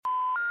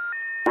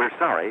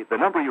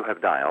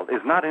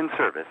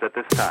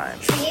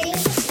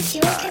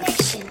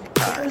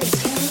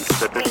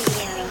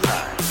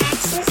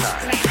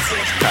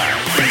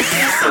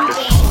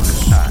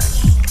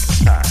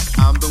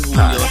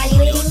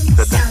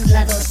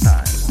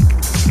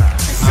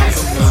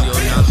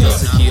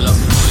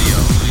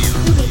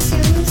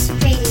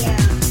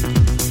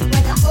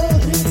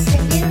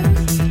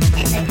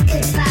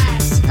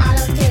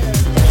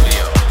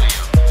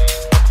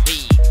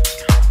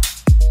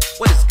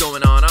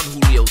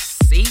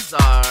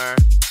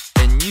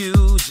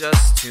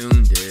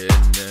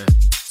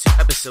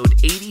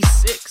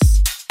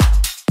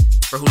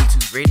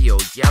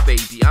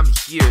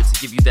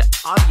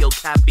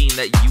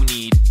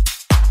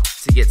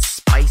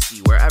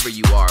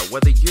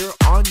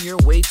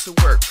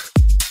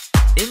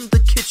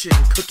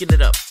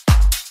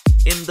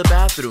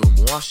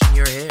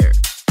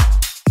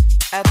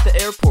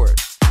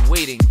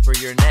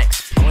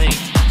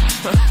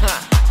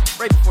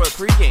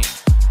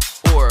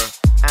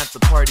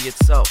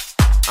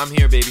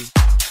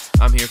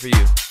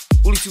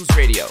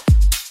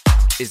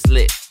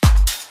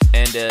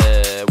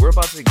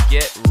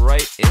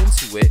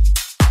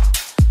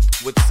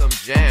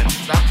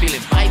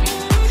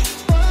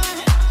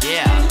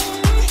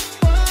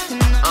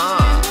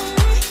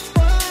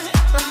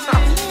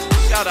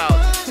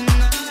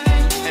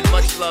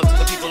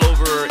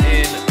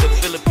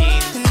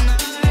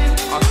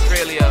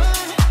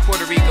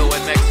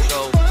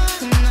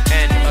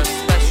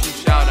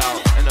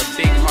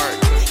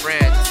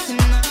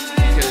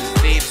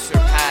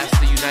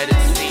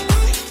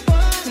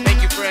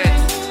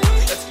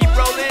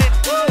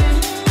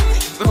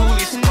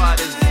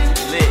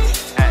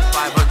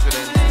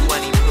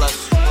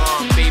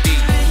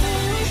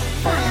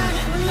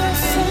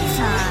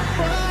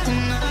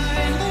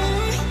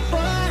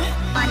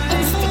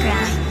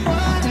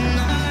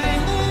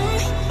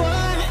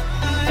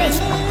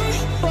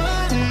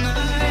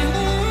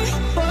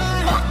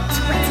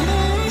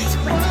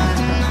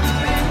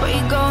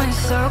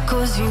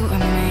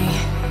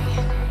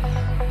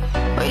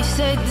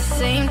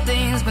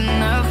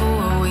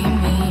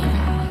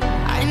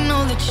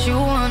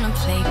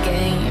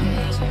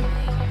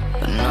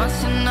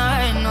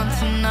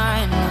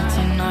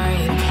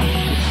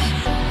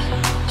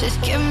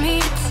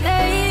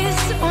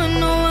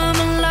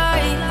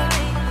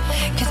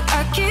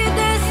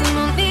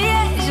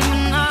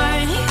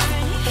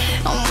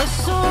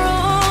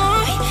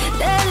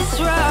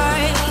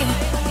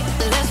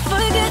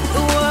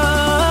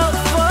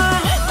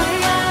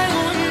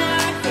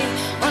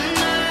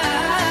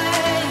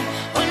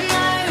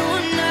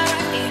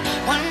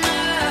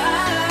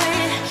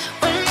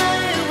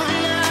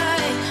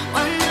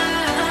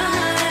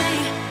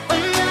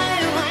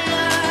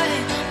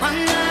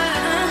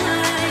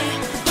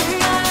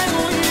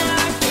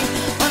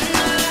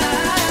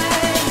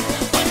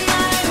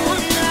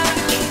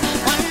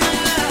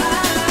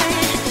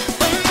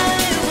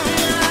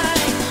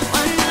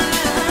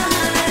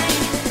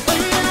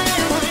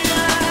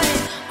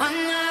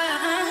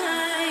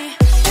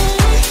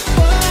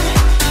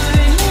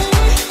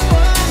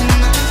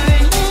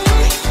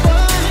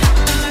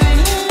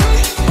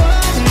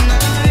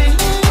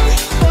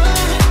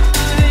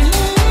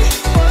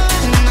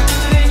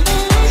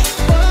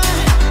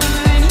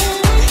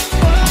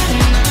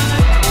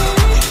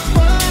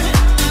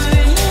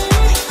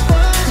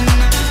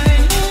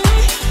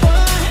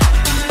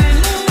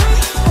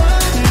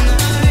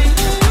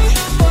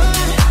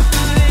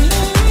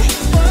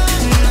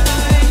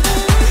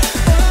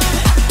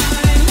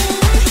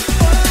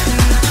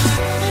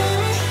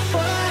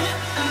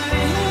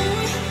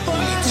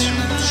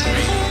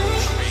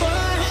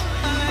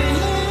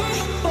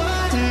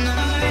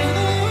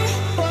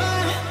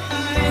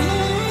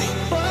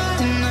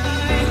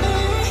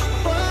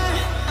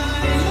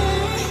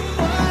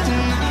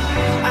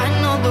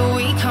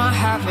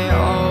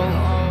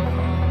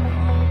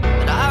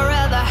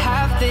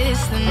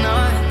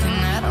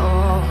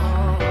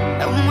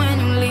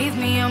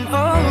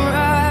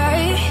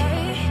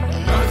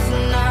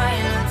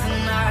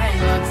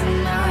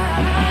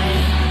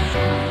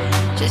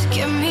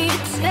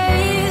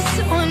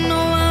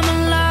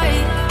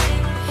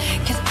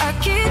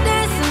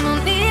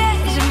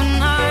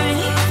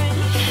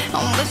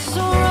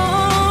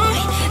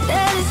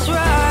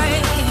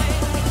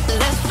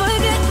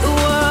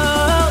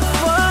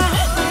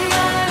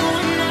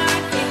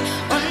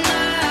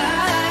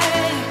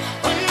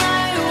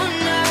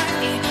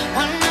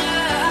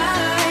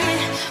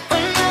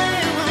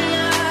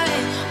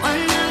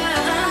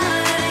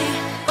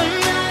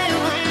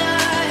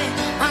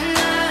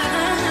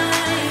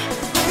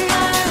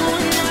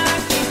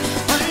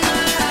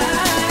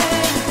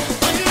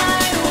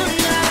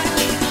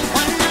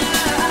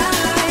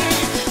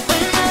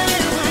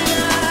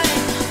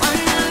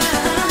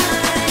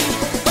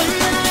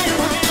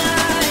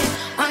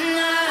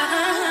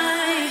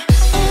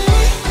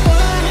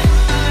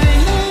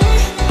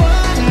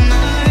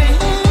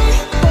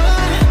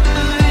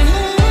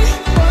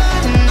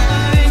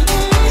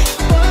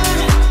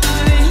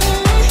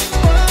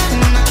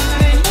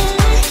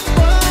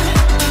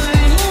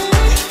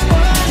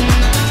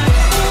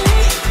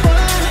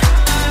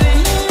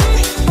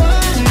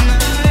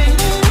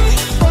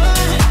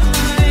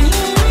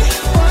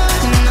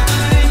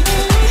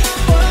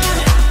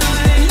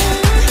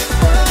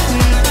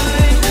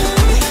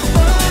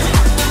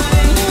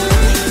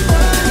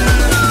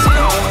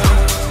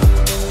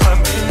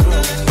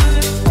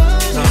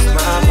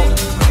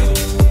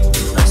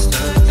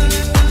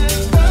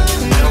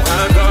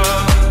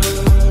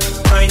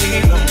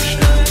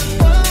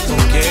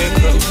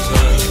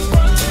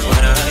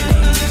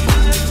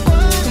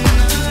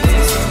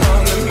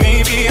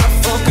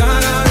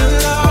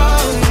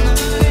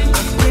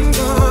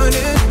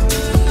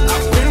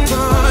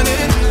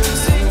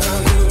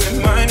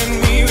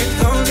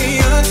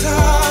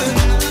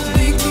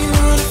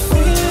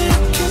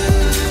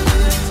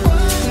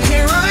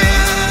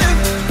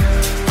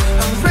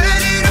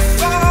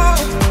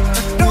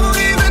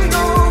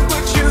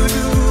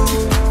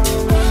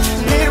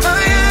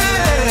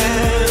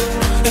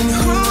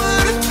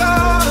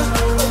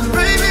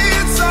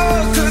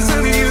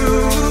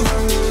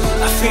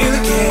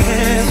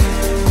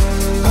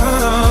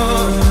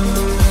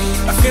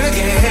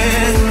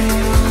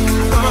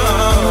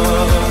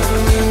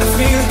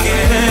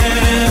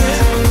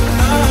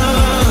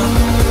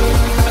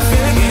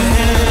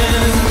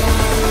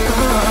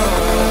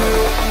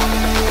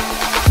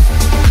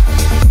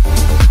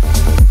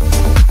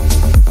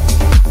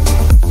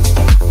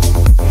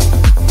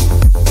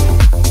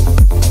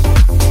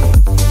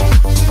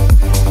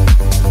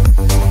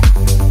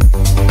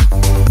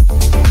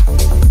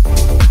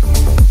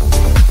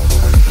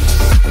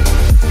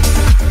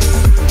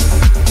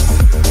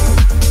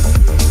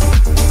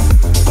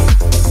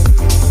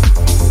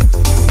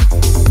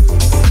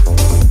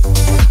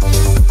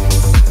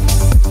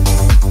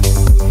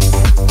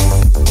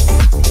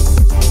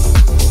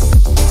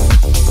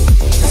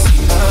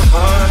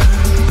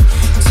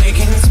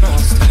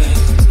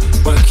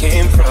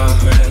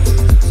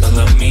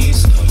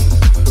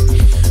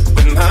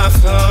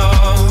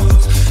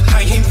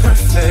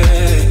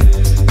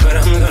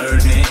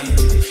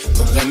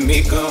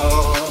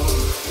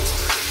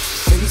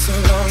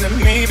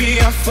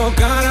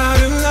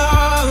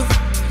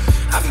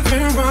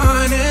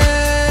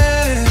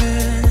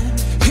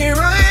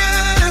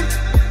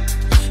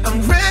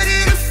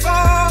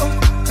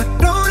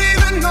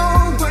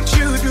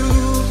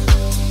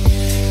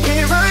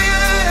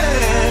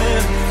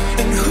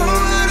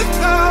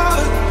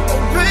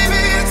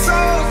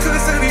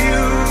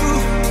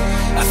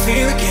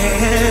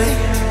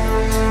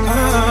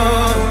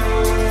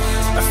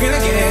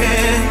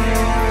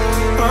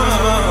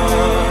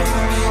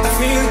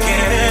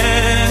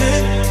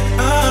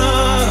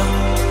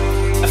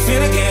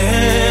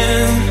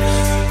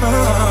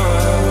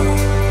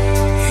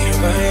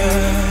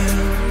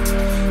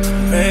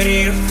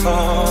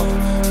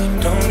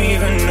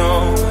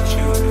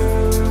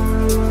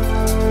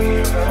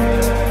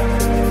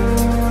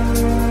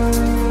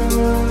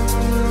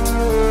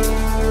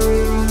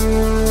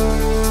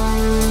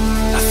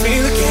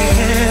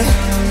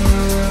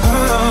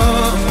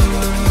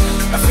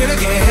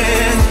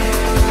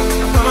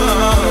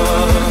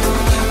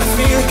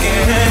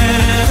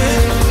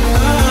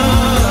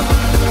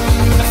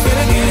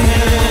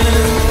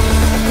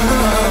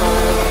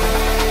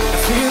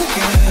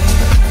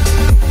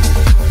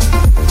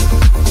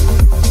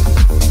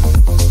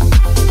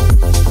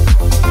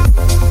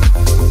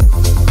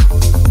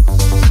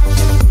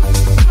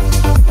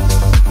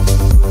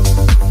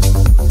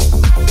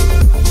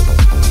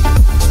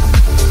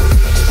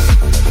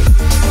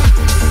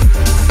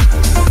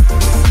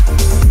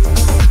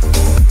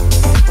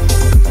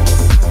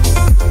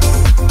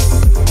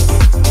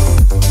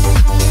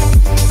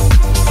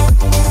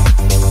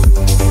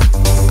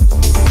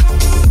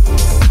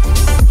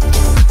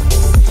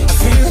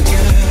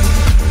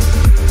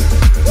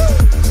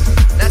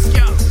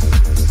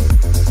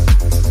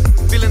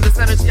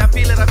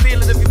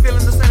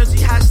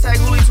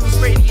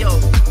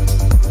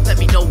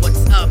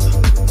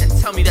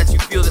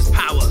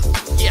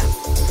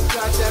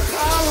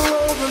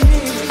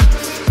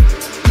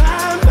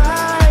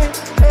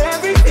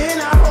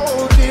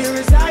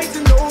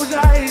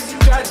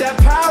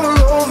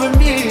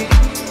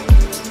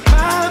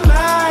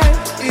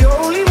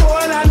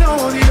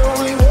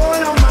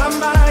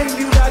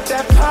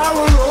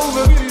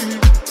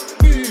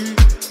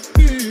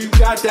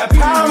got that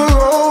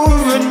power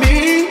over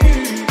me.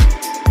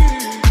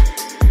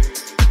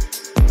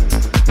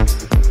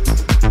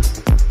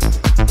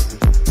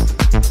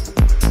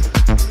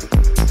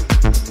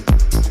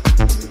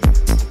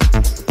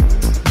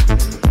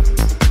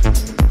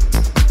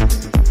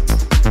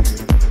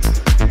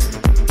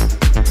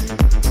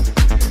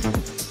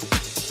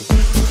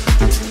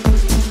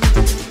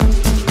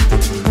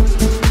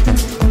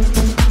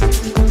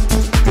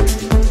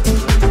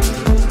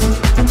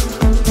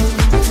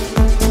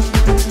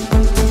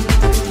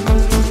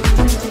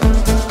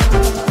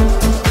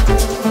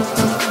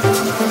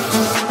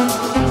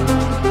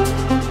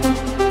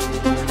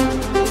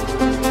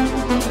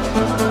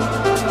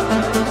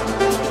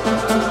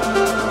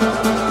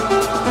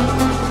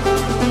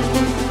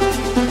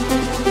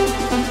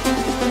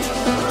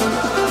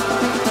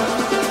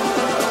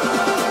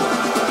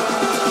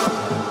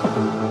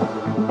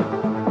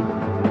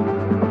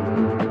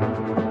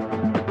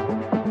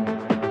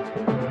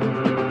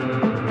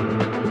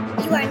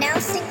 You are now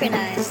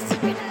synchronized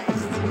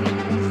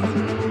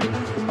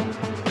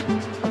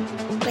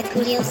with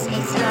Julio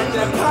Cesar.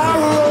 That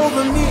power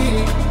over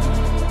me,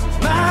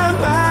 my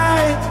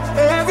mind,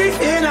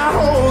 everything I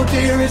hold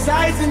dear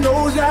resides in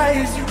those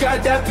eyes. You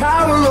got that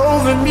power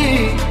over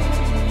me,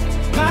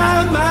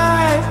 my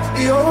mind,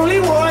 the only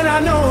one I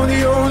know,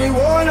 the only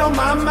one on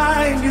my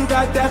mind. You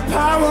got that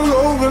power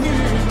over me.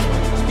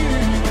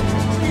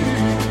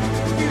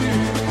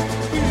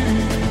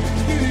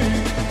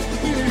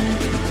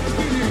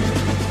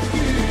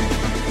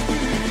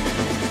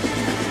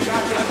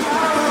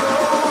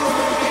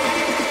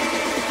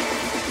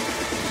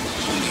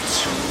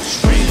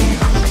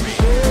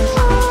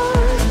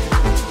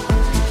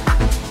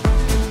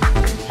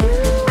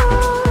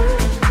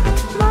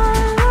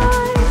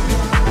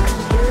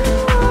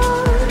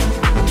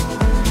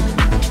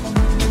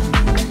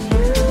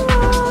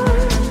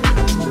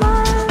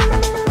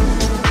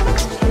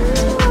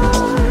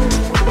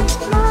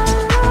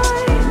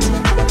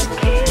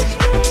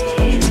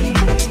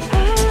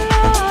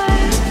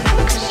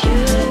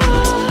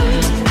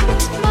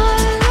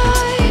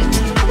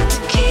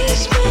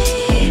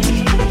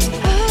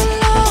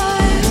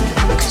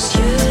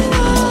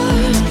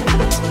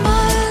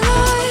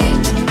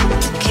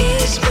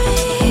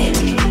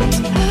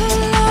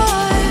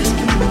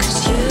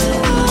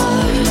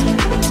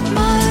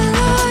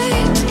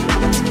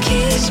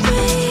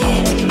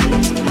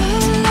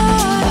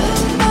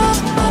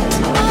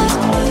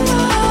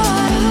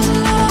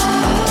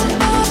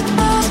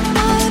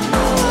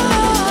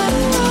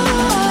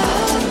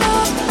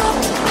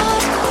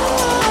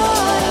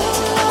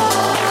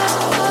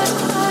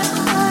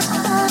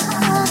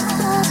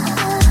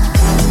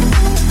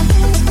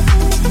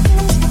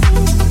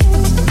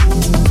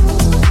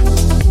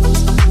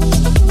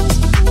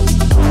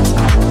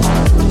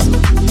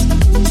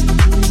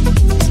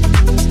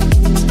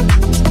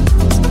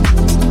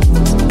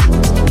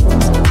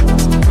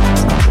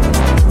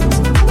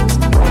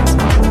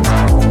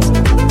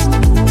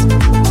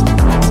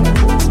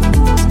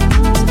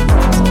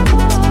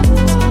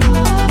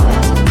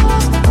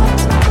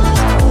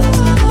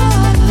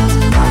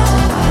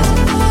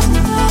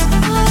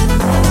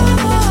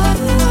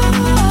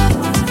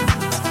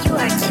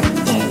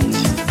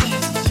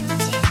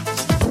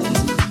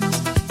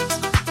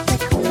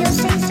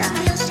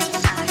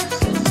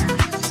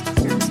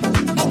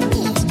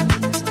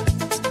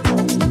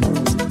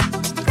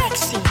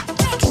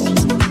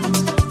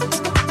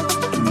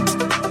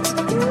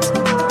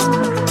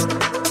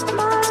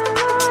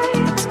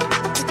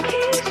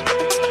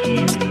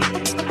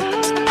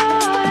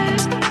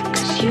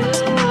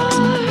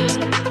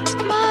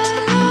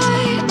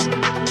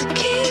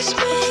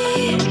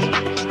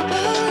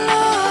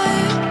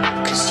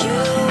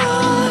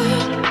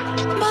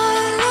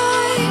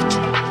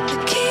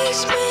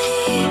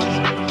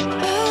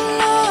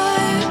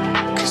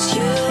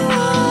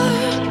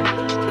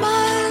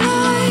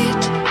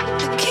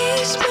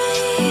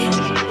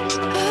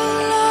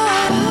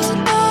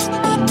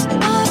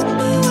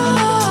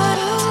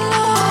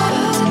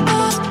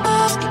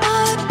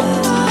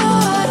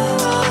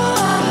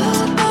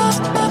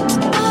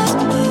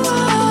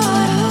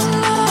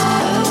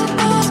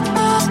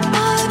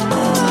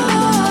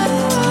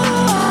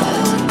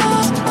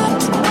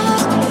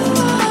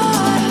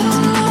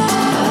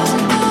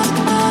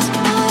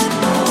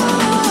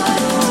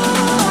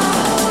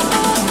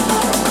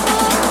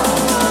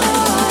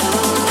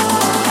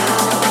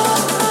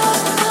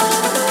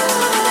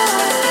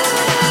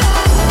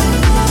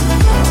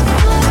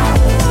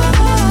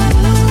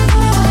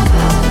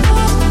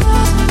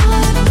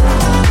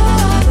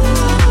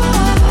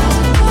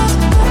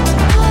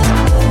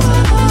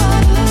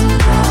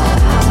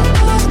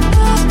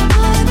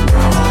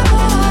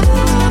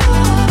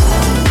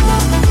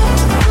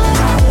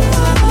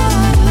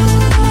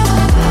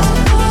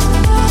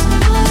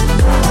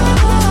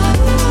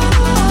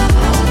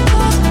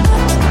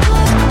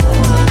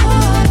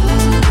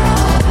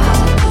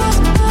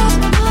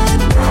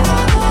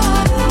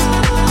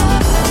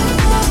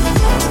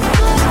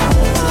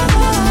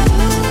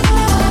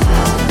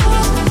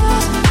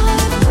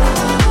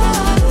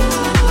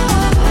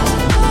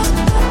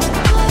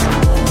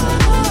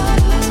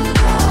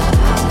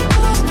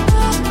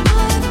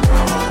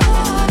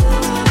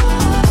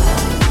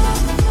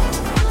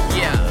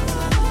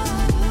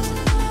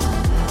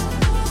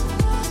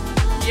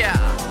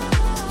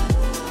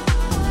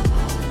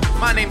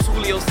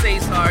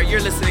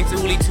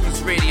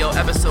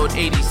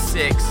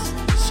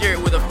 86. Share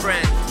it with a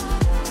friend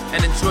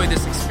and enjoy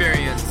this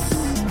experience.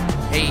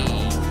 Hey.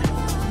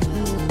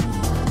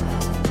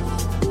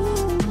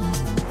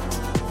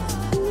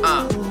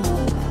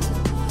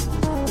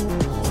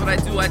 What I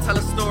do, I tell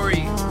a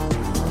story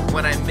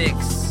when I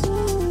mix.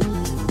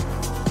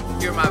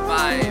 Hear my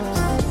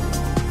vibes.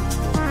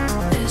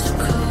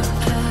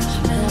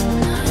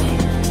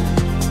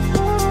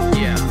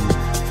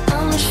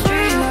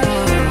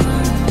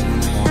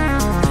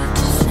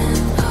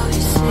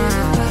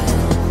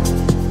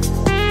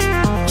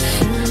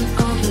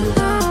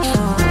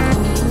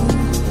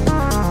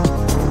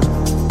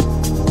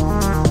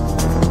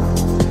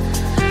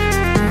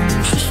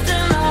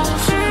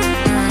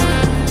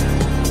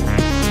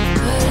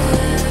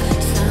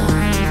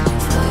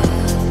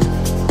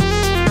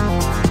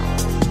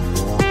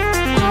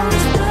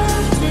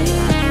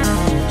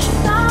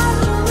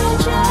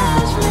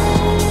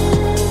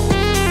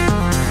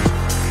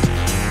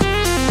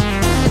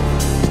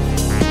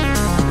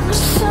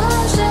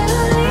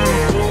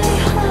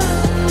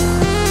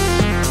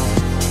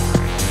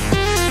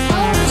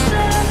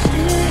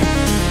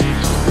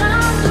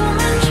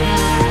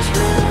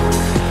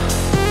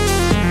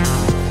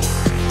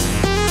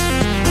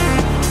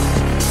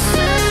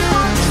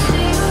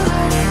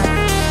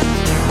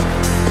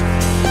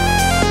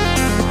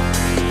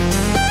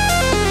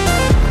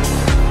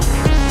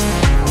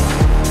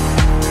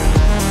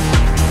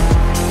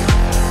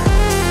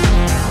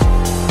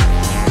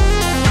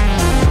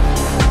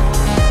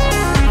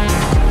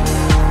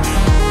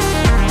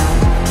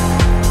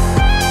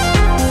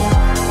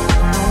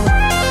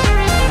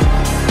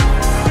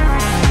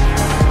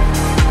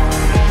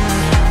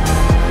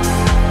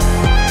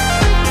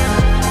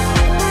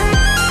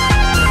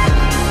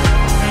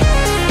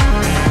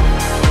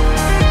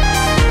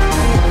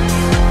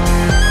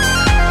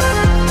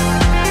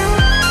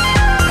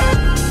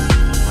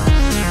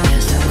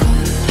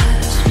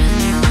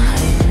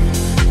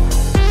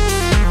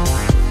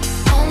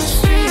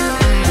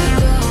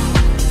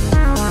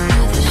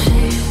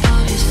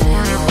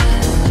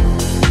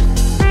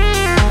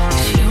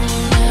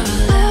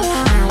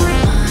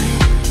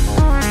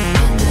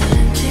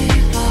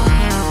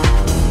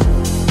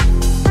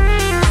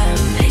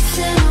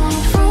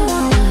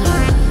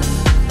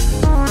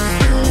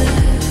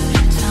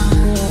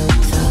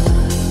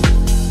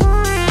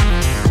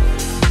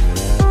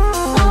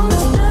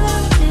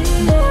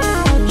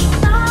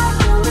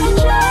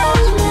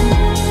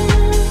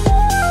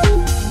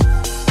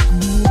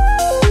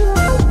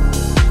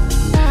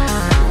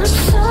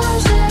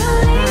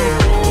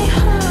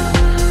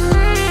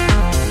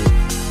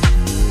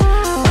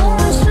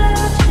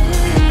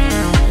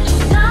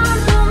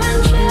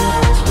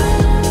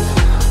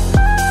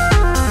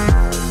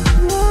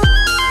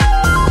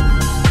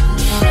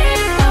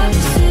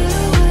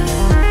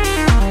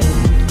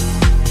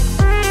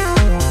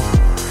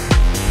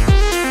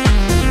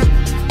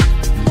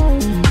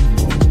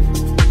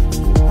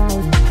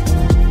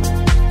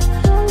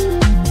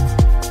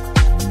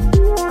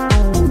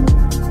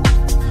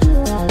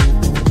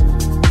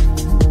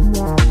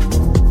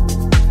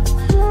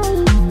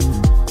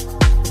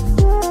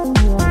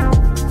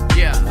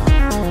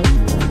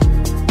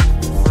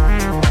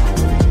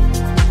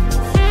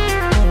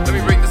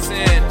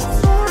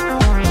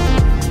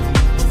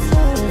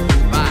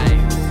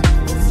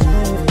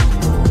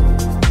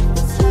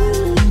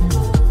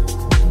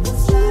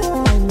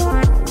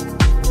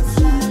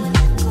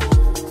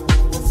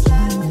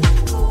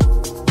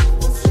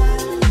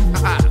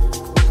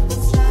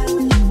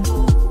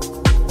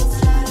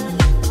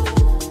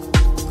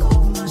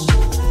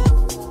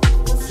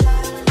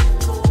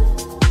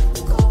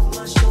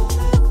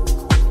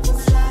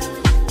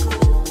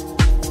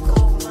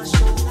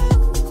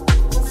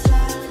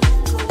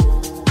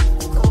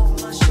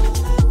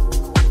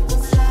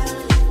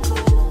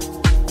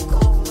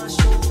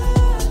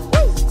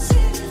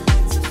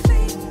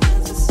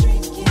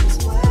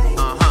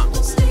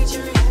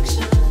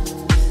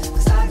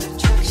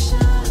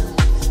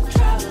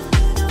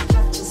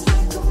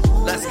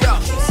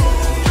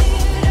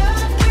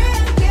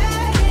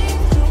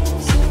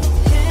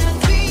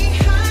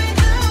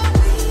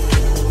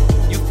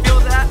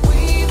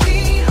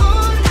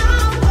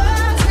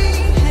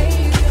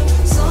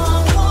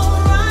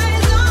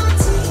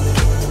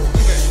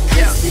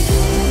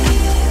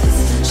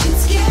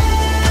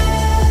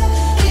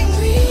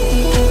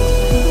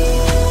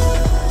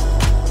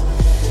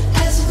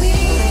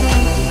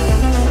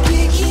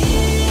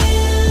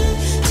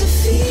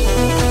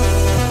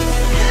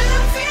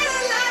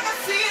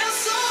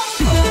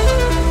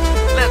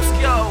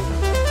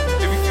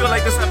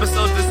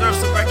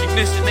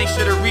 make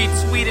sure to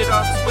retweet it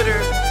on Twitter,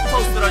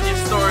 post it on your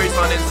stories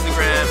on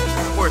Instagram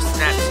or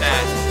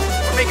Snapchat,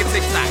 or make it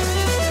TikTok.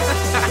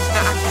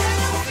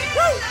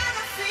 Woo!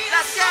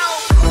 Let's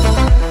go!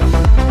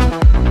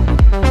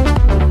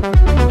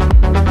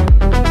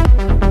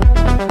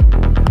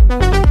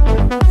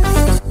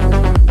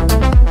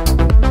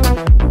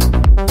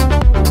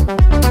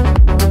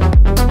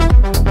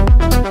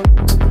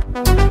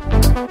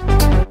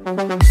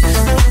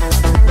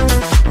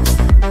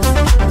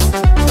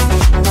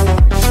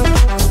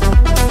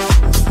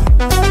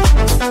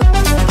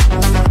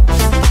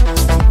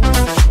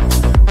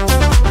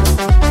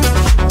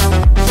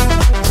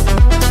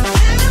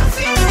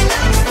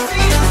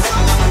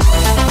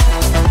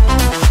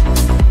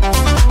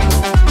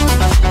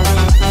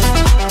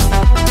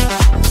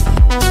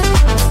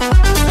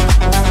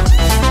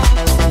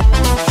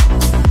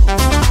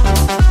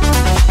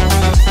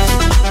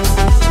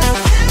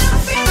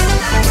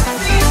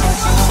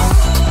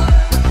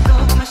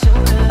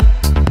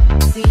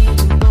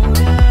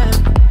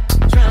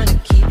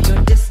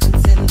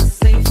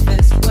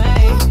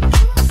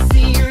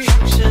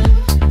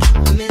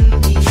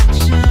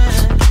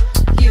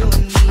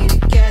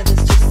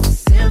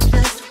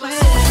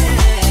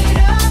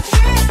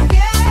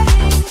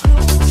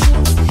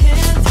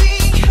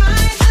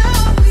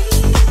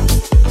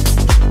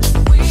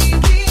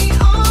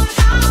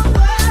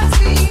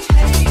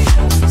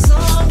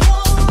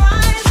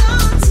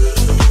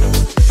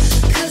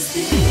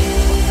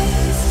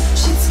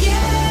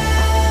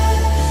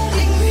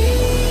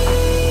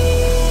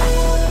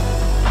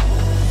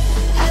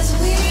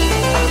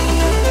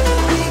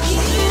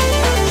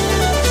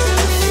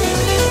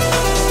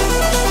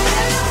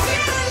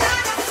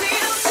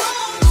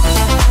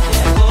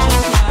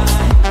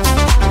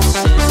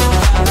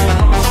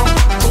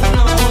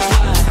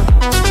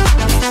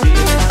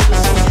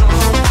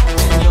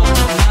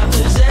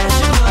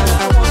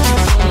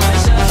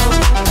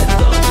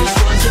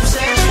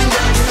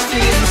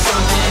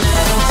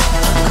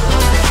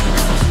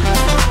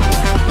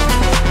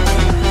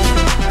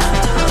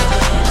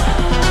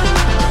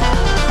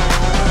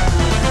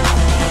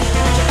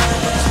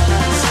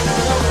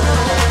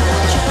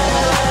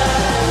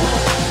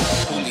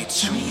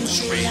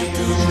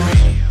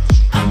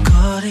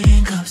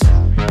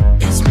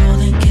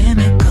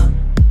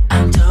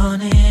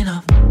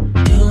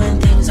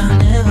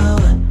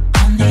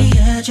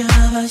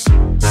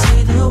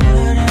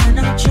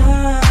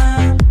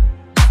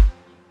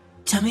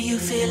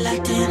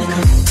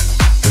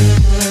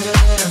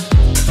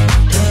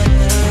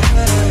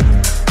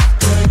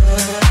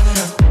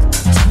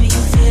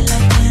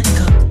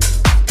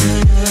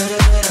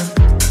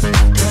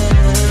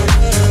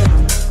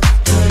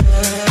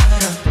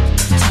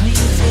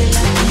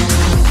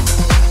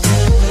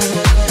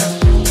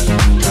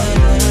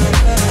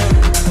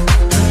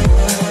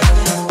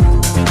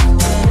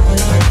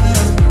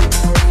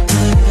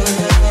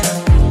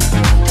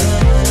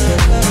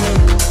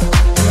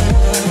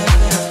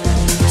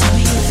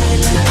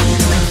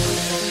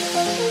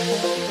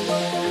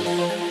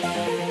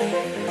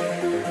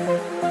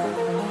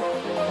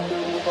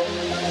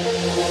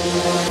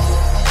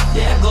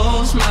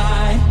 lost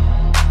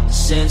my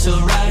sense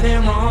of right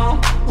and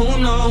wrong. Who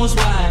knows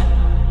why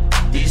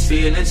these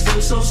feelings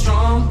feel so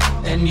strong?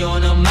 And you're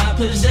not my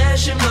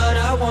possession, but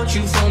I want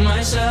you for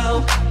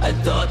myself. I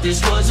thought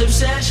this was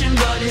obsession,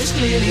 but it's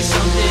clearly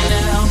something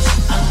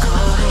else. I'm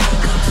caught in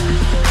a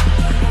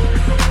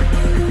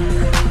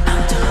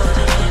I'm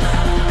totally in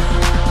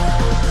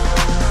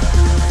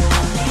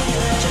on the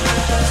edge of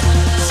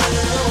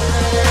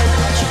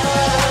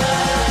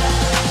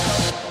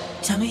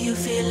a tell me you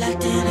feel like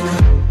dinner.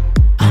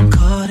 I'm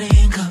caught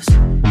in cuffs.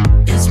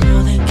 It's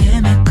more than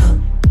chemical.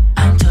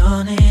 I'm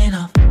turning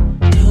off,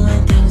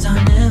 doing things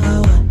I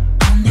never would.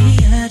 On the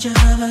edge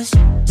of us,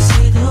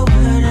 say the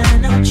word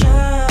and I'll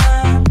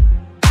try.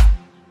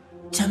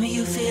 Tell me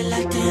you feel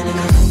like dinner.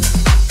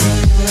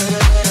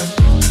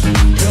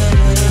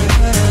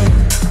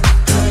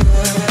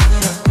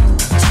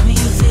 Tell me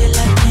you feel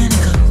like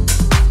dinner.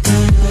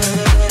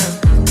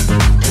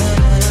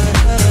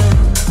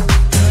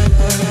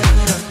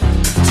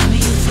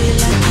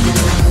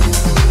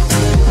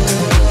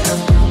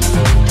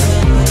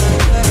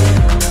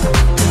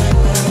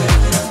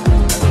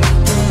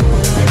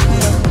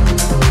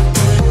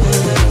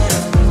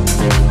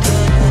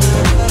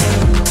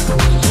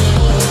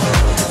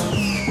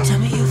 Tell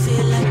me you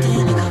feel like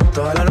dinner.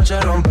 Toda la noche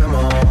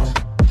rompemos,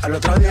 al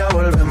otro día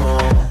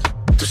volvemos.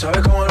 Tú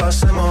sabes cómo lo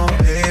hacemos,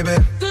 baby.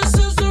 This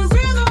is the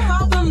rhythm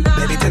of the night.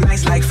 Baby,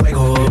 tonight's like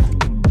fuego.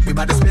 We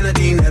bout to spend the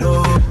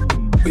dinero.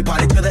 We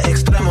party to the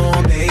extremo,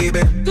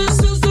 baby. This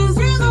is the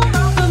rhythm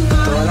of the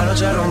night. Toda la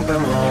noche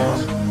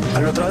rompemos,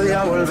 al otro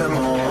día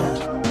volvemos.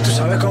 Tú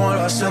sabes cómo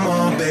lo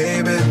hacemos,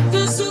 baby.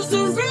 This is the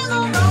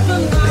rhythm of the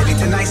night. Baby,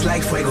 tonight's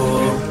like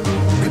fuego.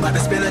 We bout to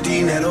spend the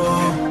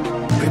dinero.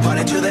 We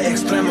party to the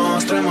extremo,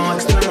 extremo,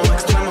 extremo,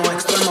 extremo,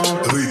 extremo.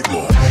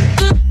 Ritmo.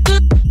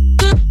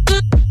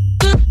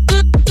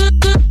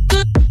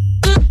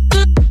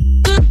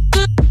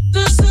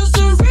 This is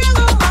the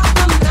rhythm of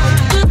the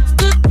night.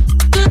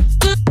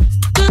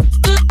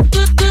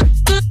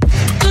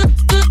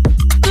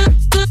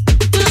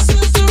 This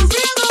is the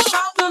rhythm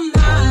of the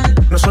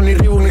night. No son ni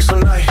Reebok ni son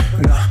Nike,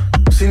 nah.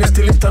 Sin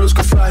estilista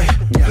luzco fly.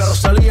 La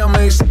Rosalía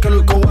me dice que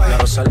luzco guay.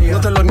 No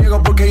te lo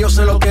niego porque yo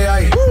sé lo que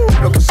hay.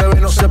 Lo que se ve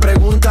no se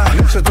pregunta.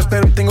 Yo te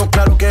espero y tengo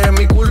claro que es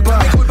mi culpa.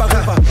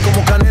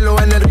 Como Canelo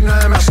en el ring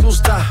nadie me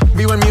asusta.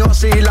 Vivo en mi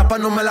oasis y la paz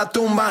no me la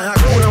tumba.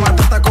 Hakuna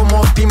Matata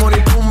como Timón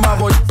y Pumba.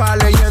 Voy pa'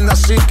 leyenda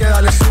así que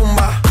dale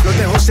zumba. Los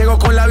dejo ciego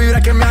con la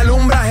vibra que me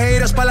alumbra.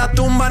 Haters pa' la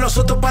tumba,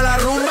 nosotros pa' la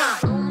rumba.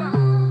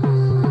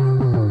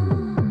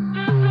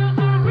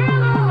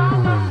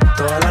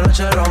 Toda la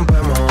noche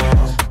rompemos,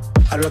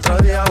 al otro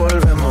día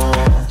volvemos.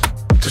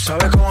 Tú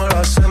sabes cómo lo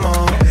hacemos,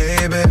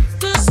 baby.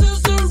 This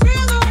is the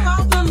rhythm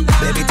of the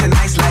night. Baby,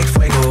 tonight's like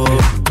fuego.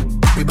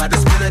 We bout to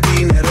spend the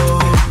dinero.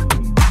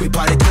 We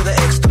party to the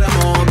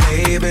extremo,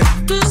 baby.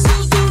 This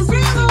is the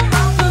rhythm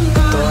of the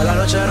night. Toda la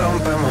noche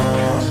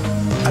rompemos,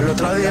 al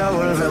otro día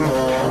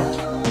volvemos.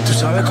 Tú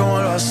sabes cómo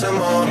lo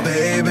hacemos,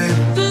 baby.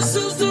 This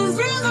is the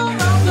rhythm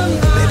of the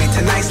night. Baby,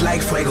 tonight's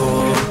like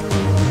fuego.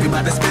 We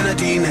bout to spend the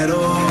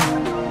dinero.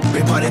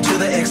 We party to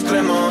the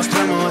extremo,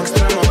 extremo,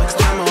 extremo,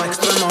 extremo,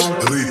 extremo.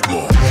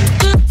 Ritmo.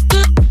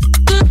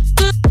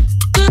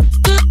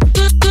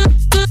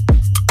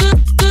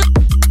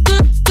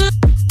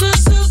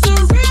 This is the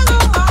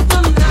rhythm of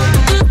the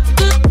night.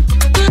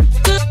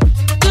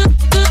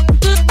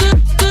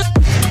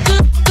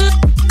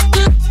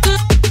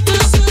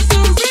 This is the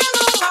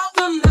rhythm of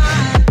the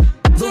night.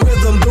 The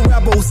rhythm, the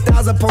rebel,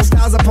 styles upon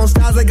styles upon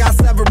styles, I got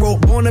several.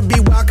 Wanna be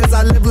wild cause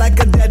I live like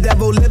a dead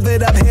devil. Live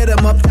it up, hit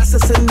 'em up, that's a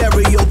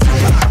scenario.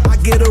 I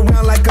get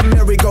around like a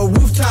merry-go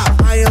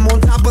rooftop. I am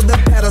on top of the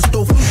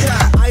pedestal.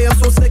 I am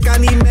so sick, I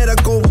need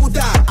medical.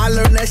 I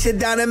learned that shit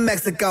down in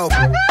Mexico.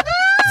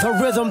 The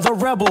rhythm, the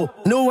rebel,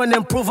 new and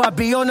improved, I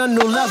be on a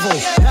new level.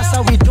 That's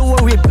how we do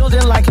it, we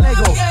building like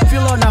Lego.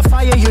 Feel on a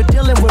fire, you're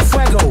dealing with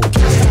fuego.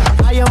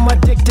 I am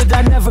addicted,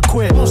 I never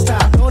quit. Don't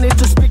stop, don't need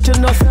to speak to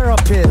no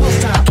therapist. Don't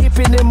stop,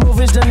 keeping it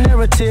moving's the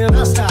narrative.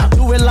 Don't stop,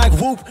 do it like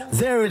whoop,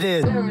 there it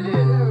is.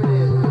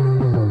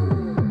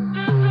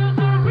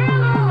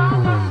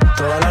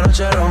 Toda la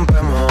noche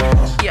rompemos,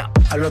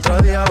 al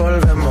otro día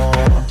volvemos.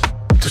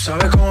 Tú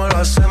sabes cómo lo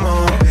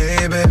hacemos,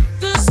 baby.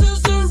 This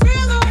is the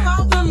rhythm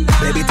of the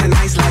night. Baby,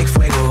 tonight's like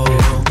fuego.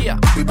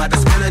 We bout to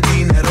spend the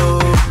dinero.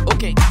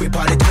 Okay. We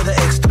party to the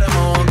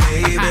extremo,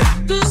 baby.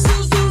 This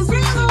is the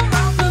rhythm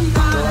of the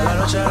night. Toda la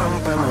noche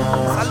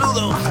rompemos.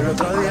 Saludos Al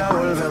otro día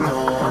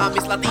volvemos. a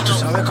mis Tú latinos.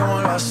 sabes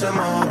cómo lo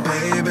hacemos,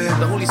 baby.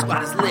 The Holy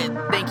Squad is lit.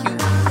 Thank you.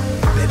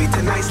 Baby,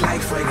 tonight's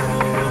like fuego.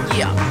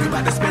 Yeah. We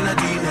bout to spend the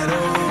dinero.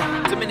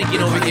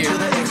 Dominican over Party here. to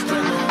the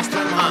extremo,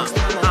 extremo,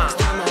 extremo,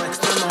 extremo,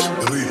 extremo.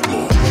 Ritmo.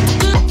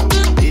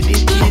 Baby,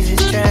 give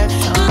it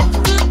traction.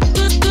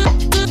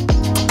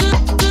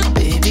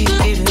 Baby,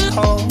 give it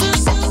hope.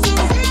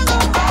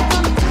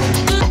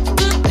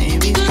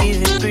 Baby,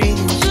 give it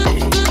breathing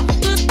space.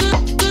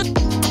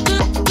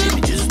 Baby,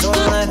 just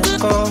don't let it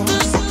go.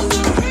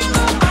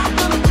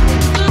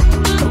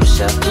 I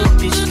wish I could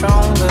be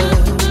stronger.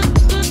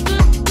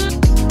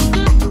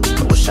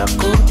 I wish I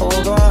could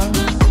hold on.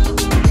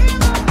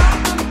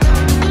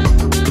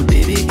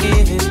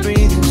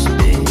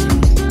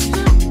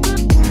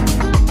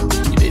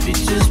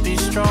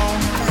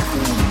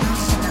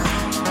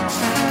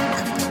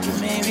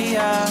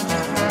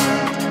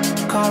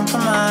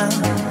 compromise.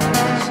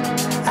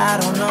 I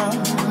don't know,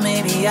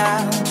 maybe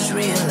I just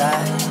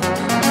realized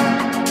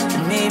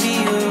that maybe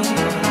you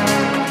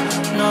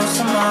know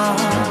somehow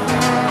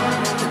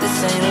that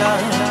this ain't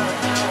love.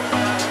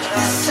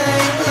 This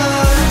ain't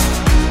love.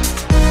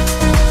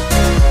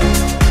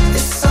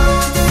 It's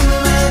something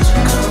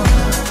magical.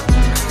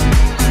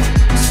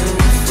 So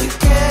if we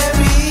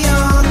carry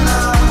on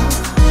now,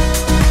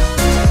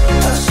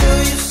 I'll show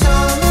you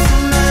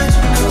something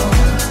magical.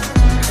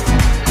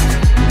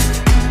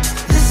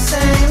 This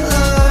ain't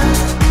love.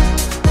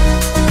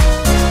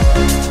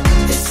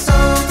 It's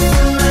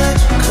something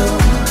magical.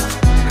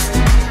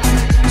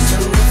 So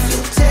if you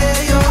tear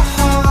your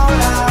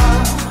heart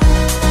out,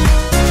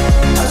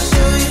 I'll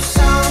show you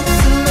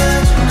something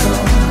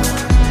magical.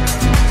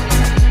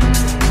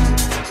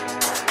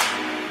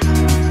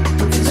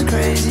 It's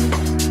crazy,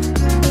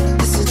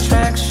 this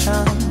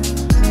attraction,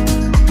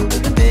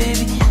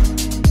 baby.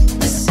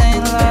 This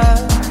ain't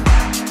love.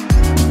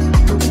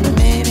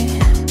 Maybe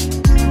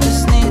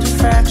just need a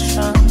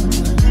fraction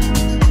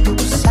of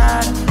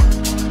side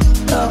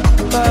of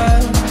the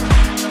bird.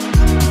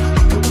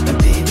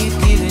 Baby,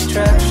 give it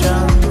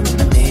traction.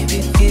 Baby,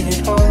 give it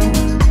hope.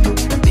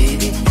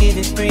 Baby, give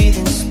it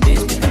breathing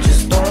space. Baby,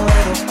 just don't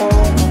let it go.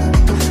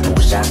 I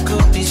wish I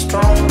could be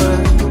stronger.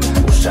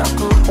 Wish I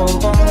could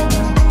hold on.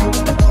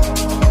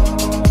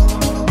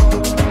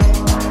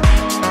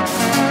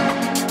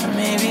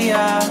 Maybe I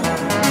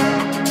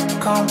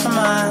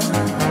compromise.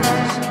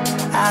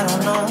 I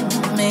don't know.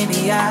 Maybe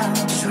I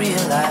just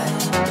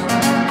realize.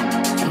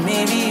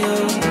 Maybe you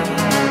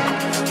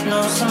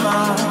know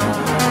somehow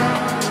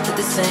that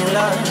this ain't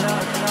love.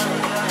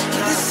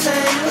 This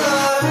ain't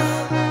love.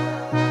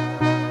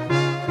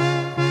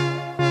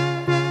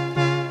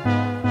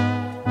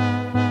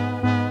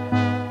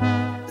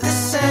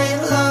 This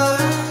ain't love.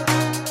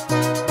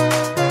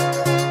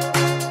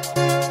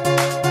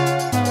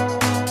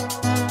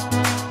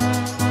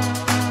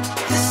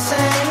 This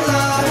ain't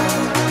love.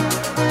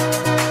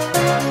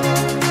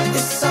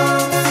 It's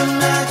something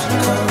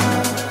magical.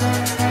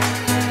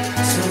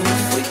 So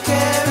if we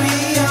carry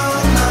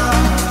on now,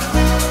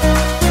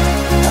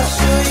 I'll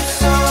show you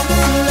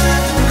something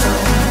magical.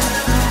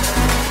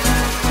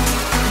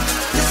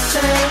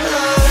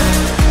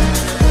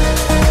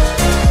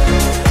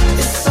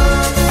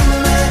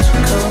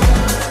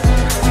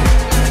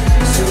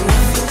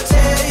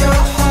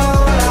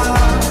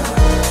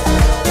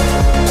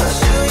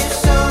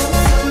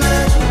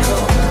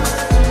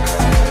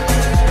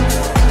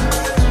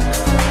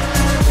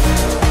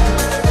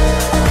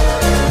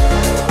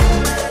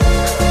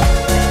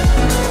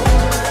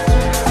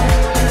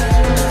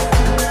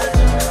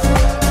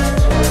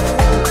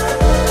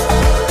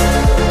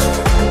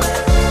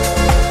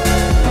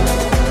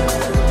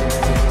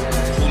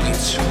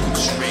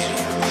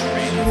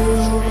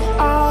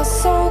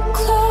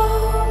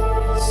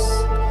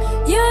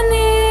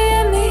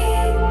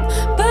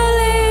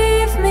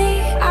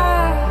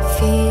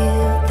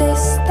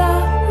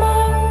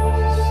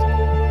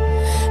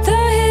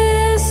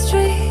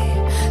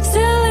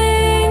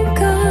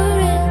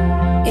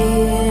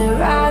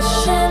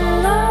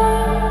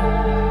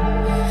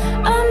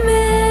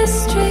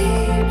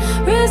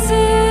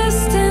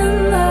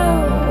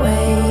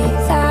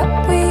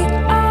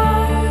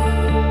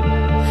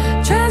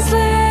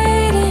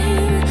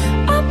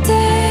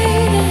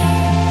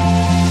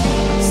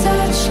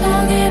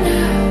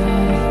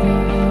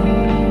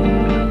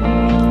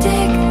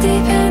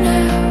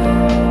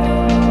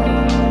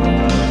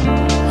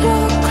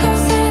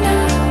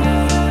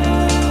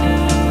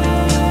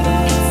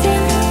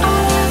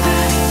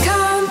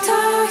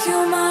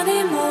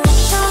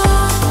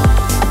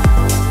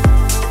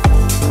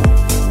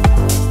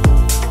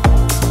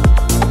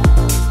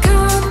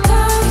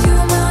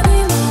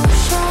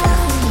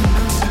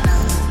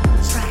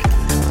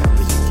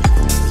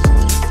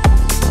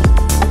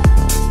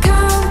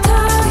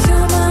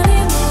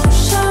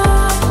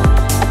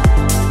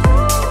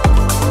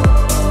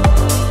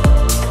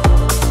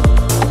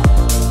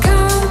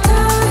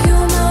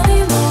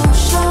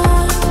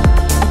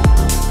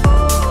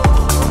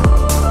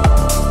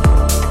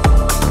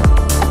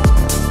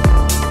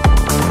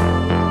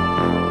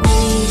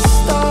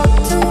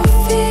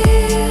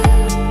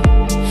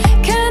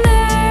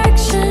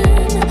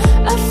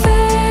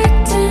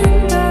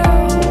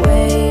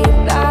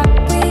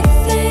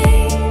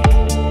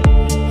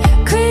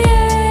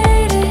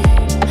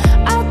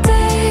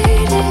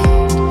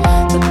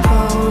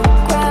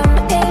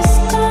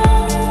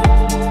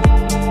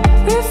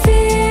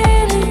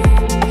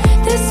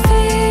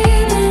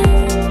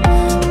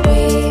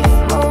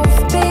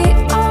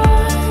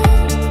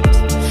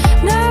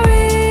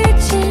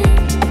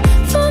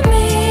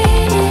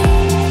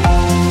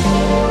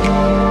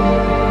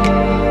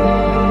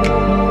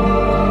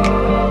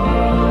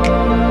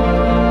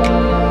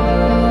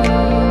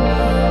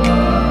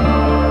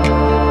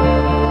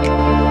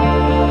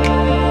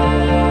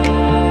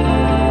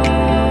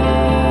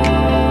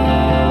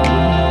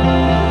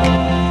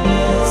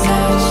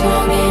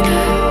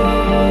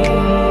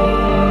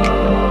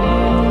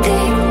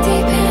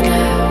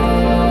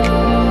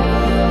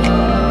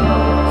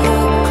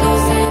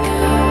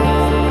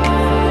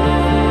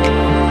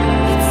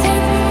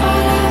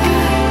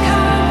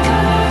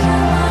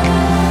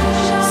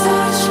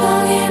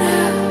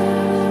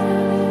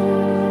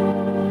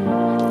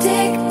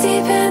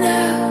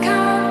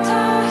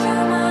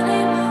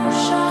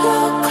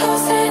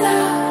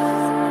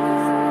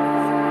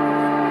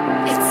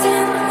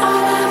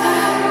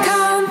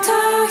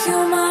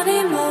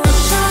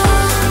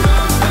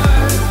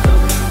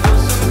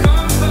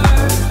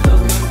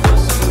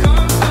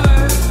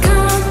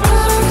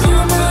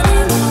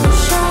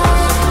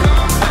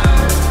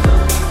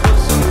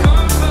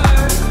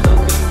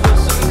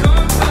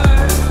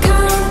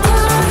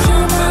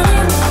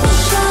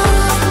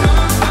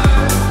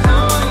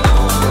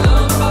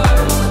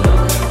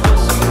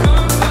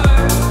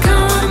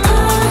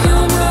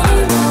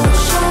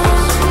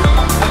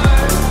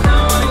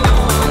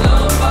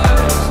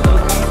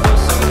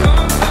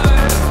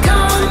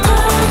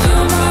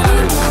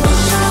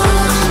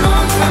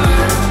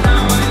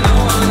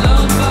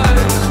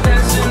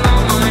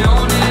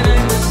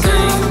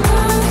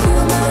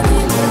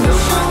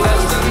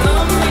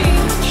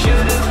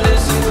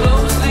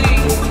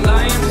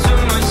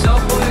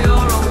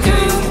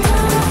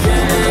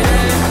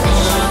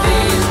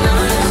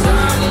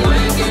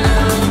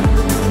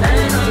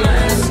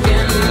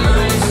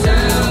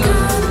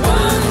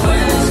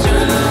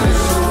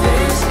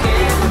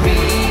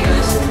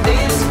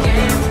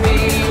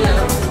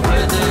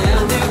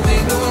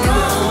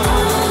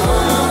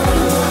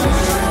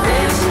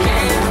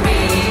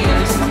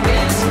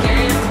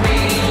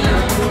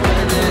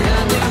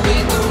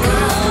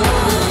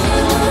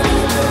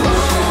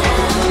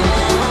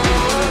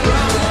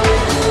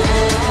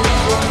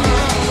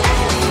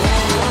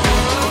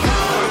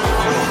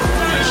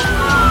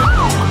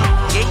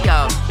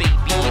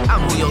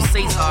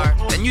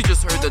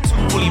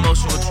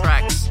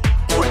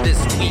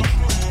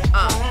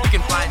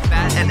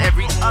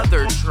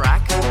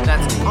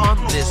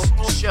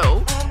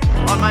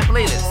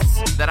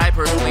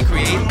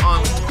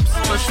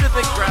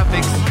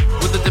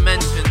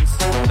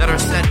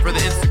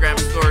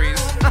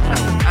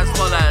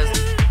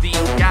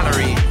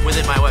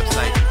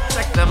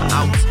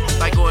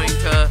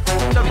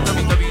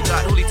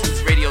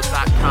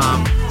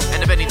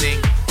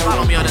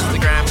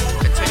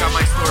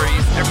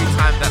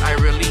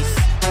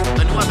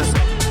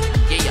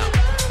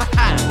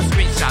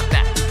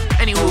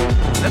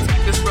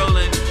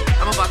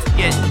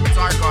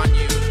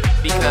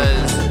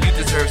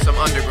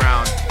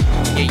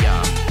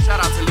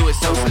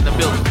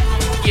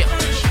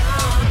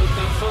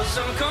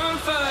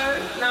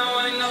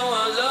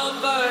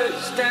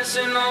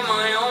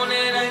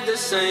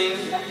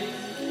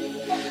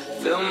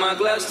 Fill my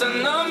glass to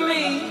numb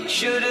me.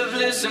 Should've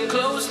listened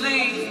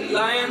closely.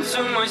 Lying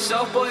to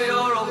myself, boy,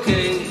 you're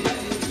okay.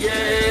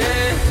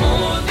 Yeah,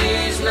 all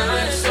these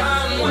nights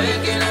I'm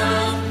waking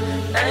up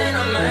and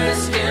I'm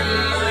asking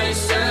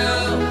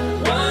myself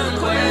one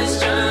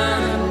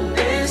question.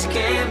 This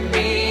can't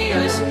be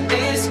us.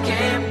 This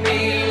can't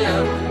be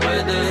love.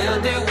 Where the hell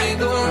did we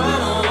go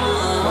wrong?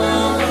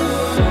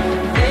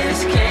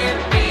 This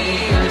can't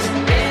be us.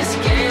 This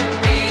can't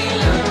be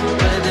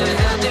love. Where the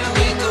hell did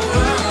we go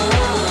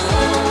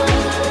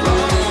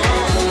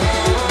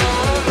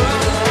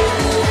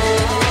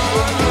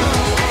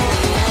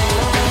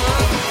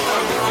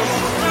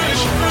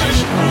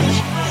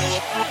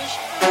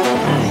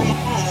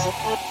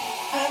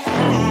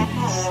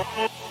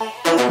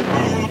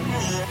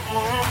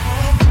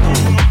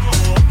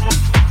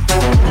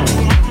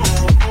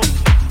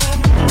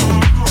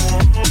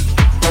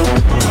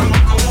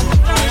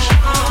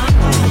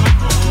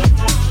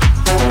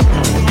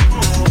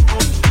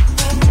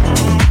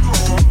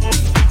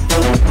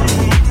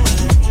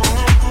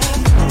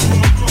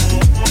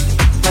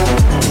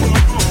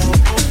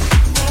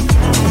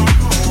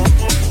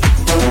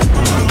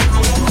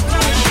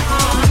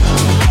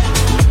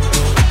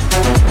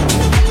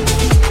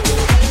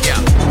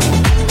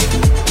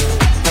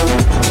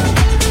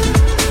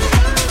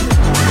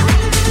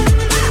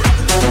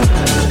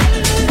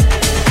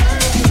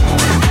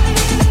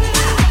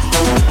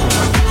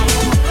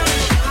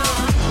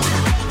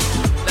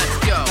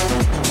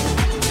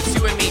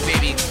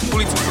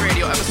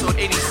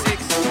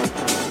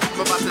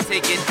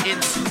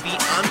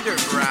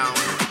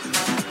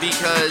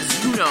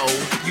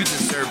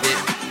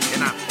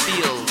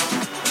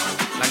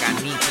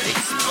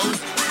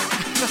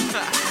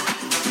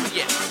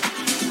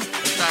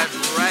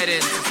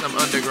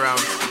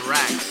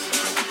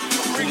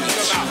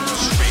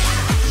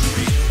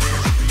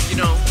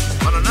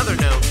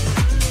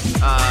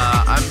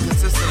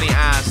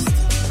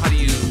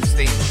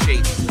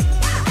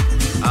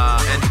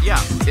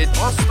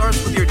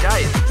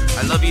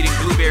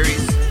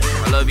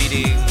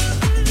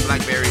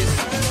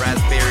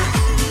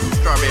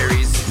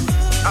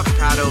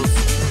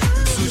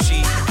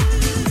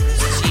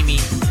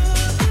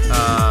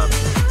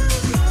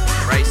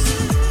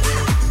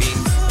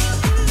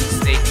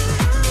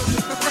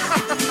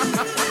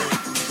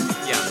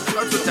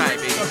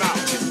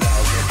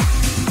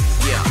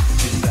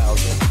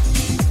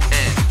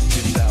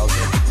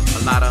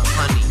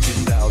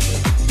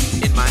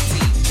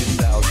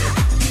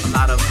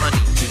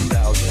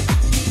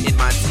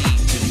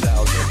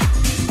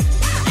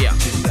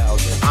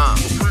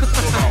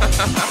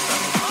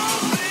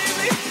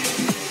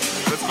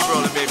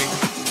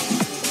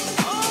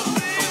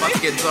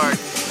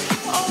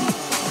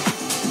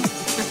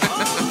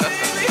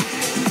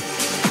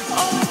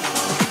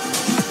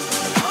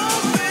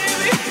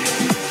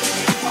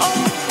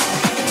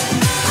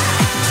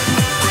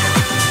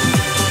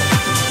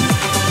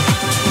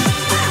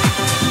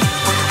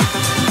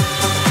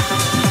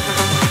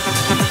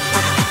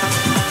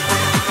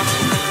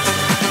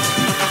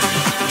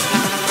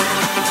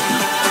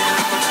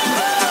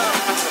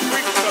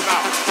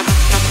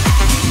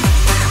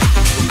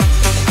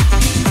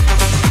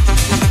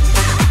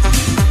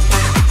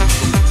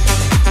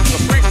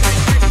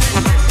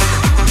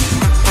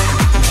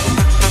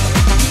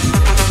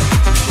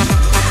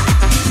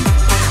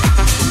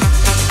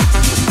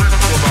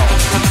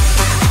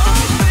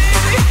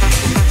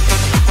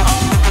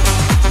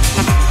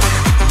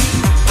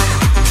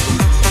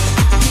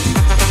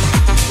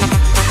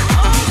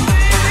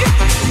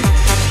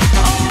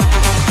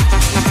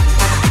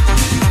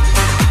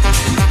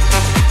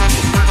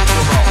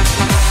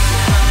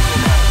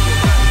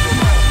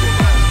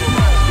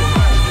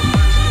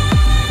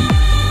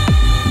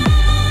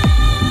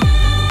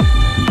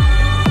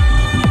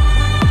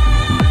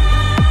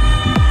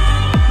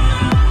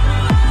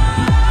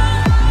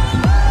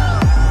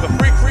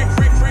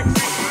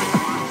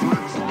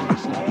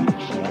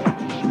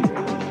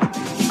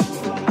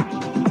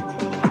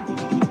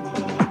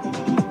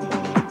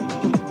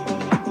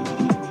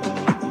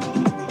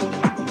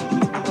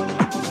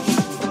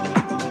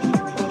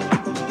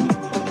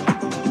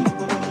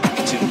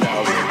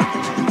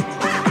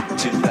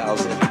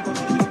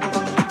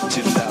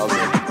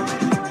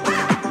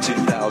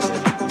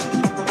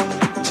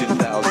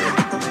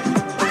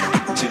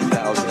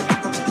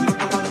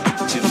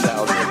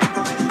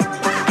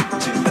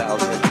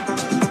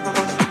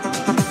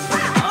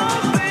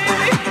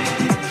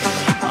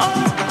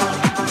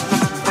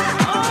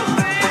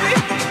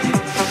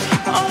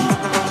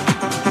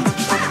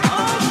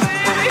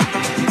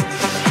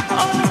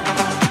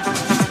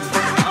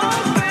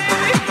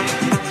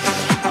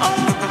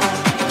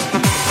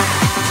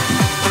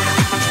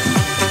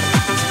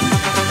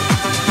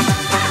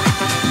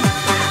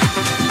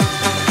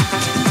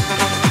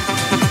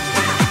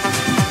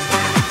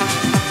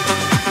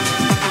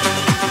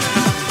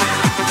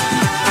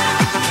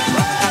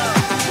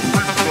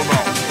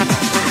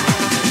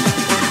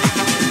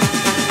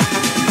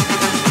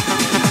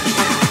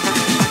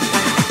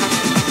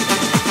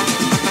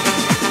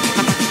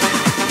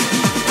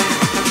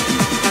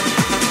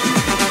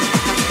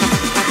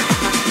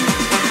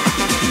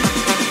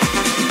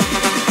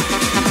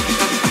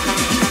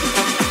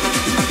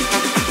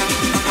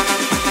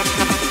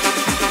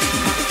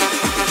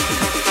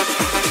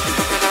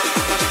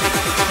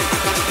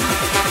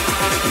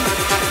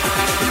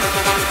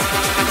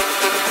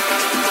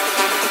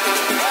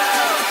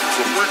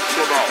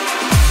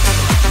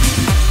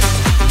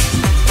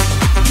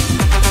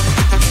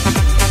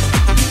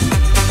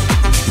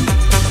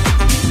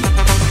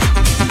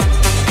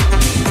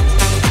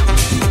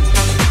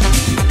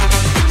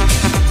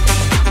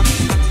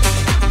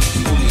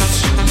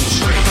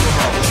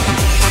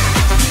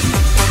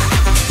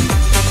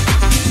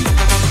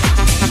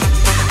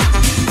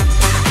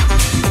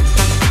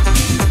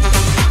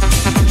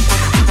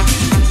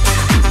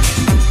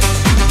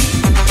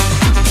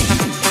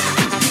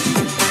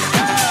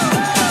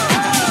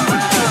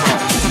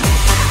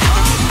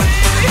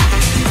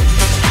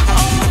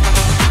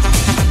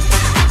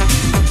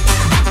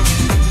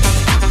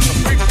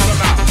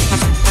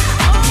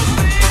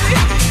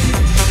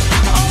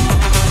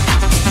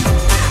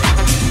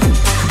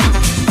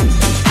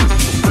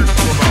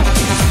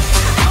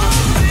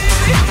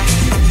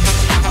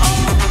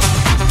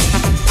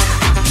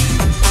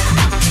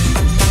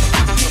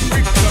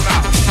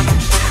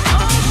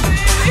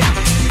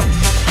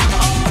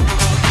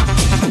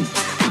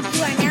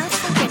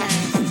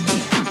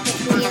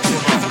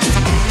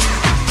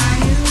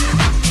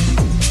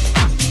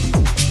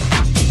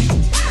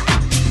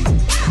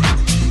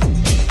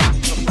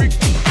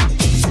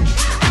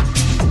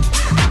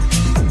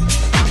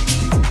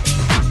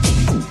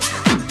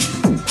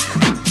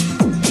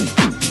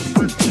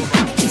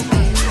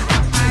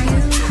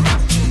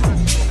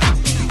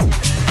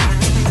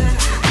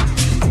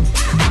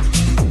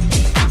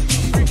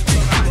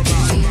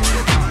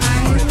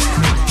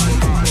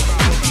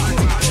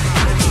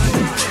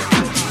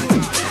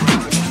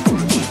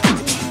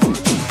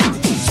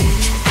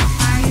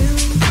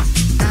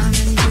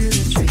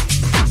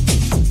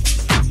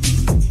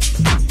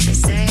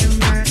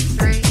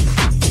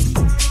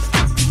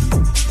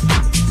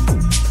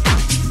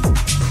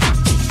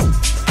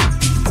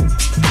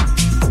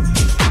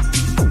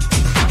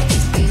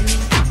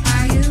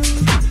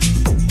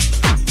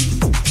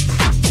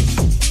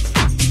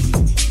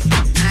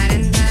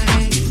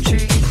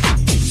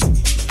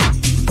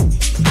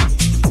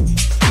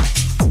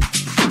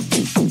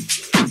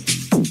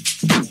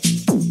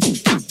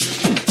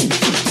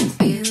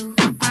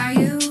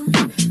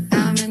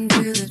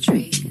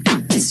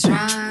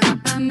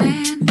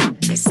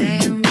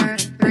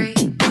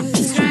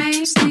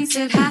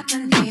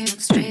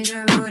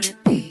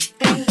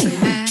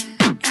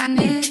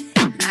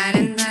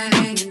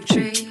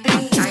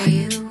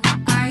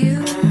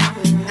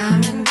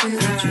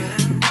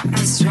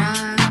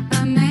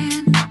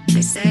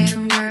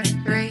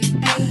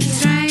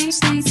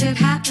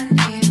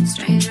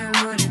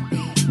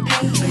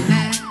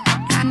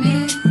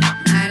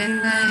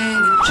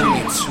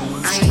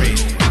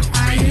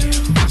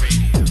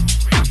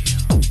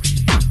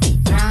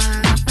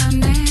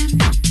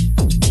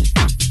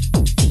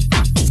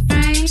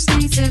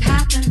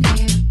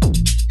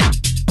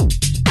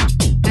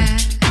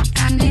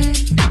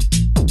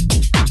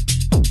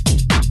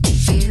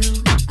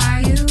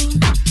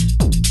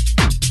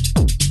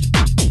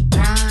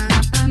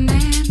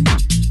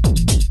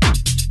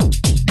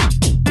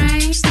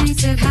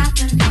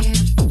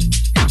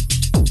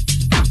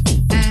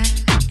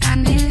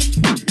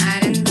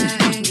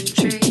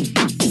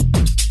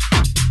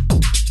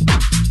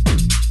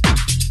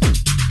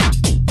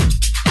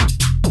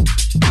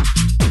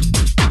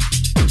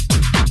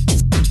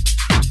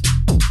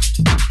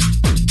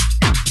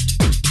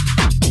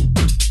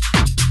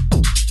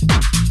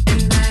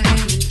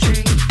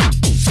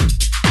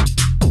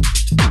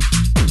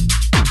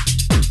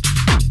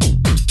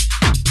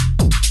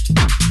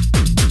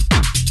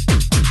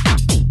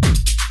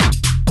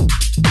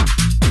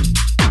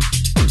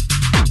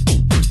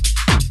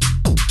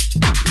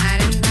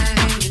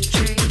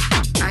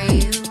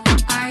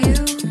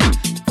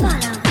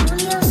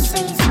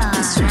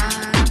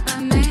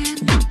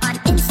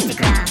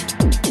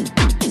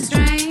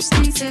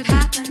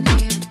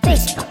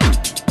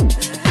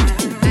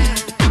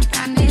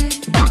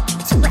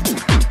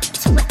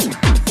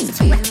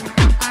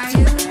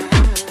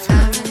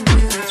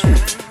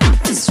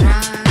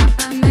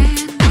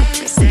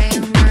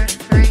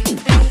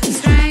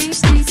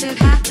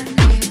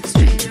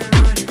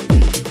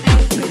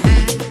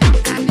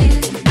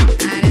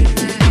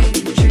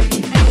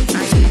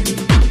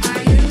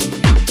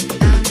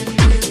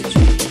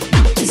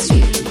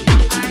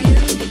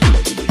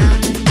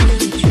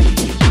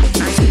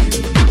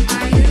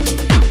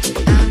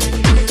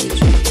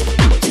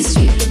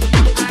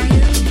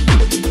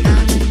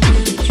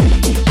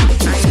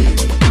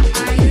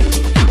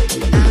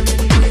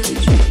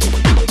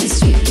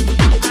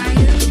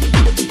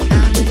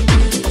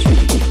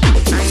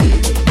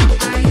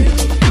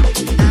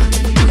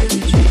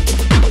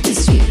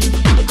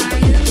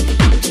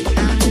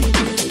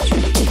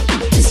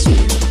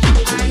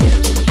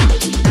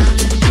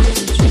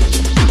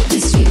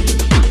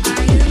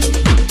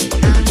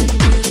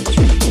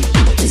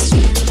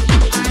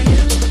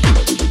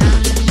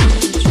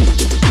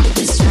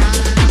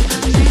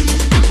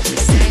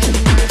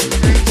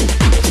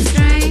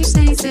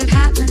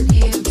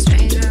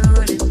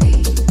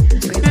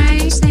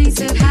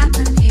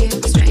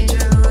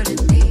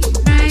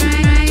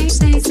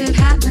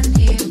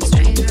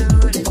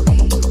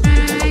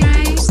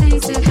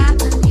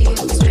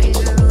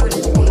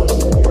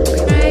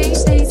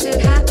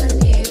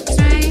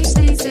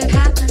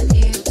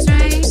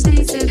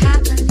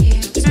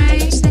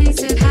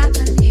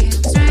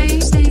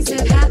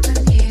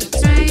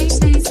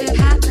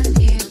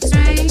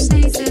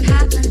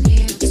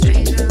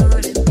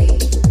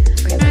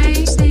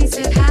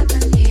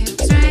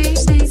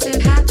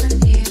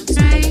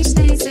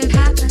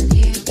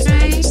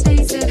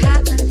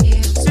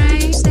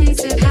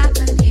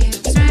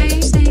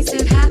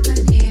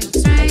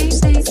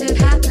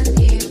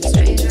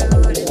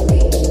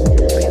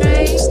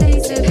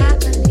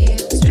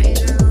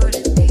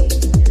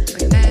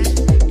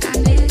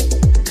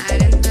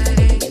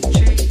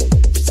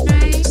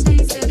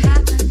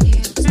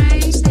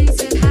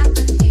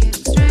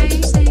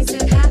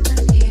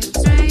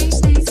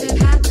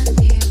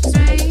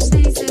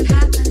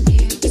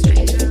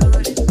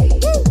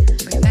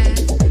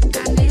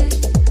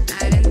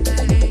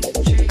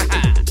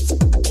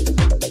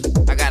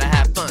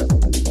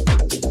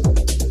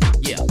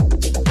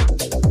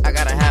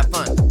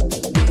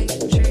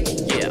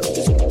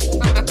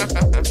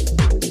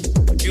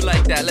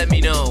chat, let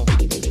me know.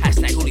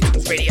 Hashtag Hootie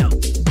Tunes Radio.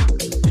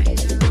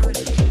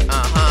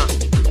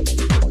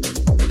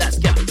 Let's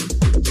go.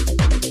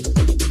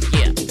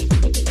 Yeah.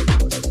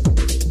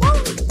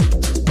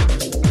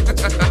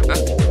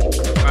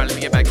 Alright, let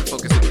me get back to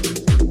focusing.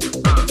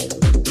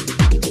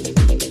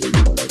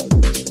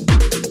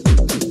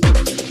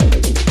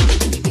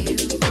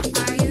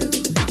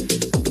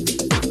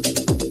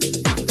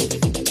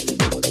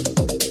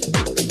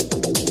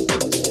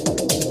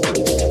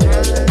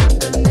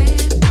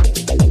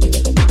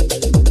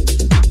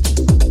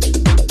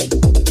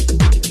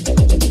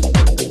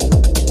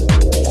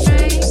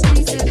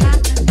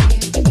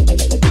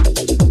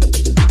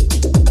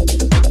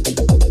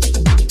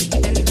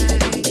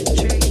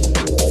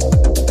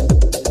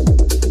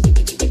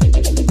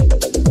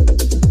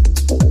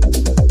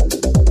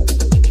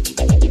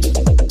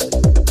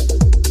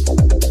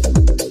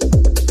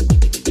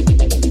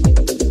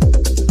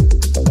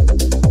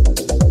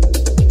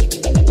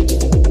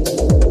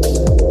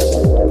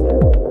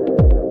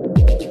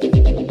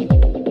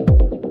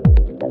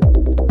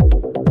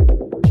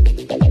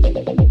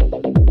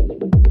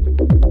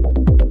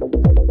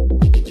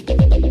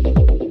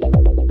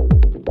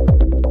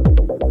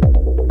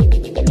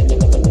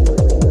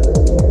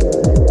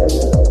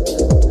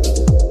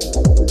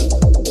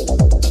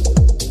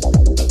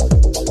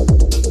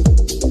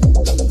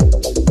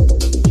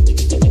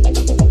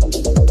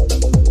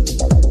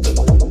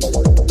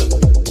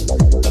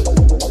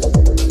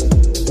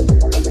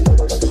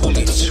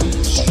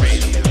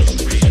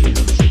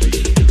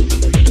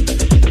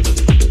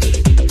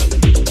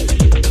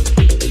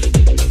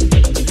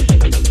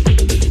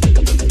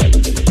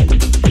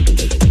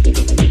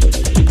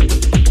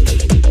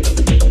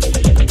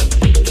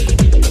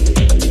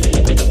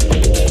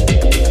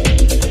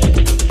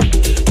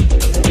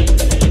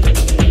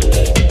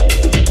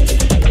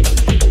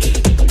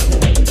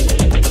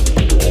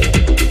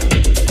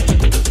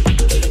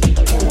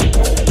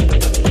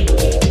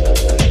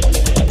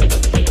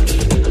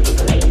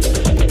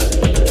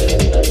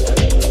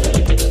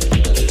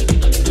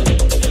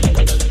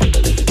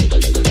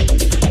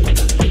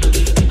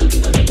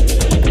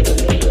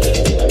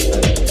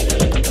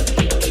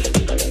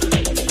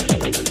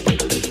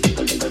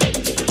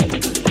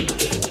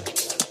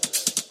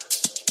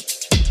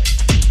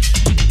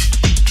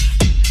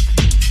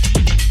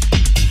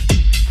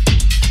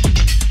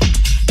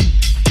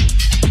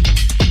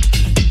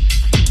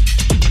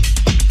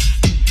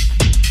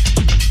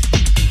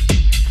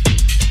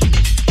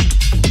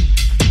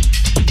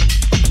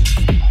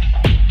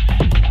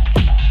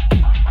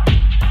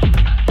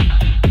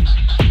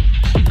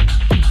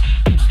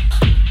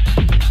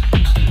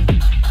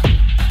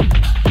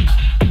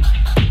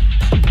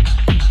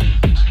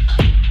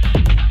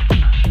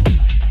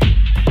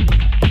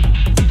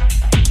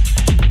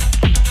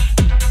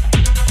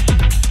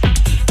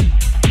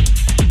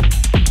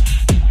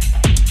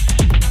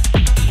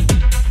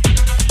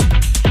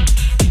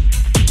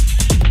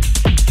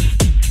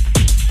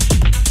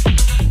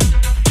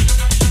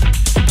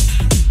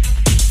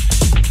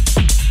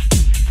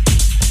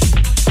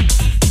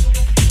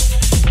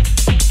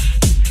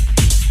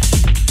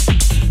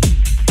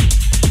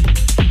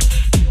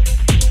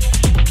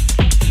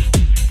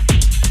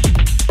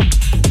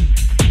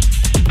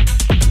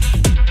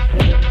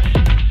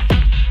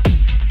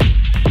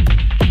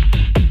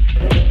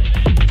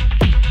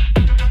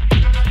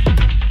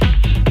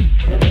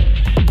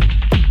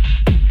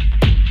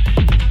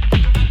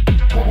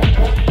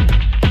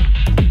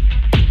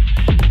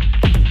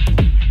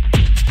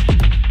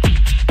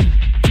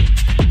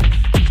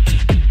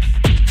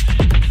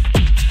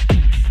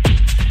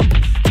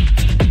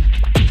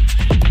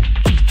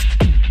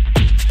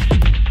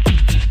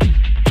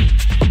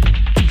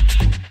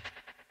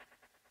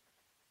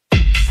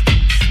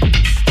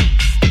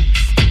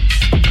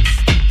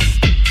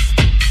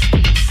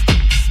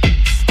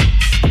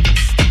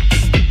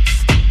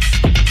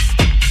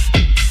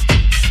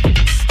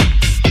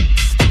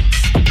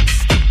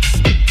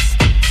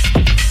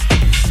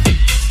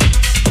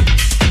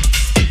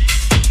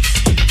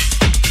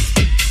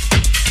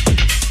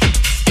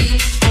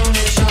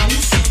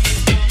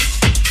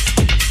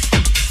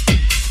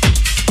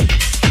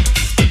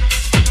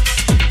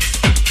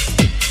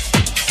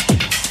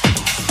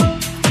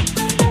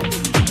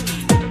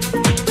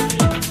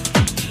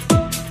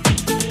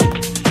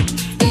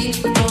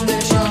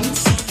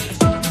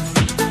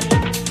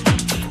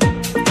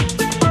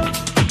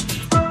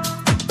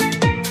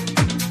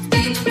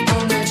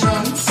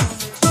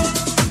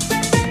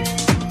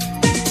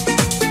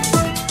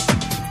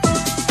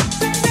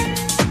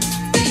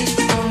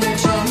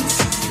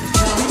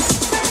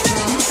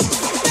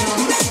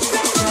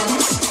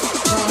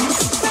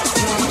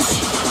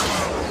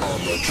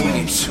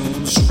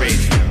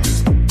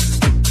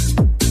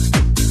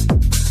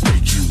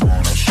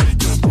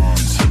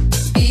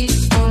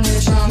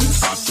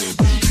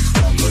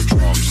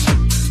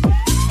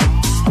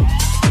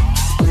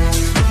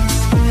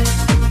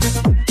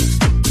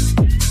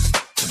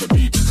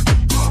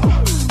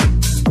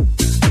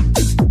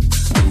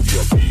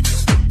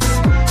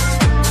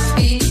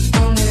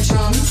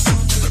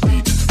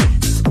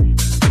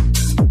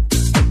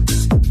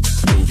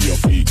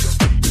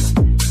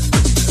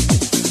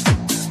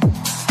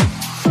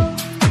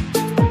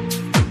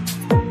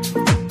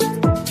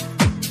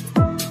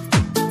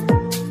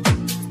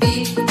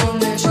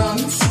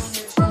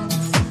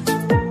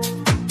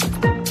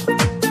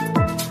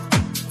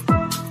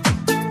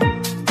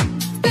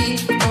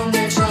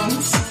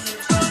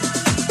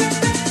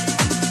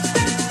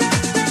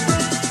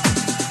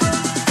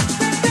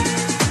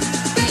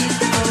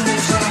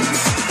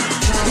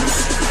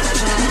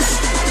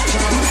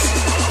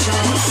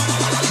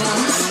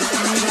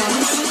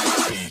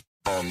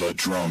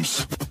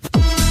 drums.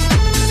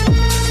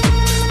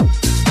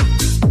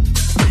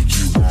 Make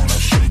you wanna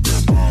shake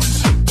your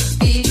buns.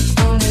 Beat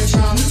on the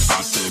drums.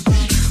 I said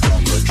beat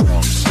on the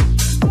drums.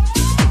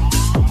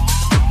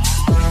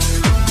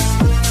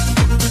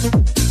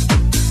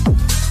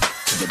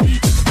 To the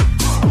beat.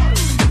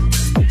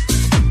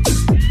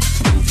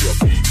 Move your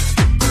feet.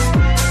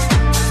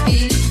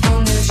 Beat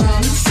on the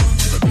drums.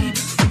 To the beat.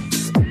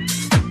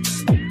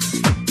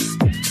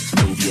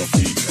 Move your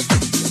feet.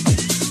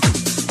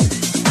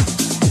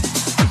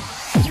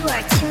 You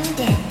are tuned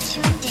in.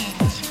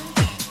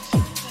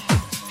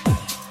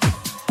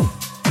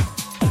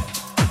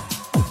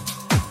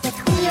 With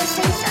Julio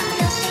Cesar.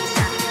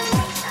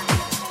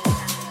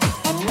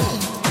 And me.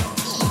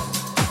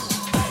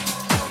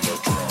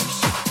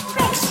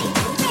 Rexy.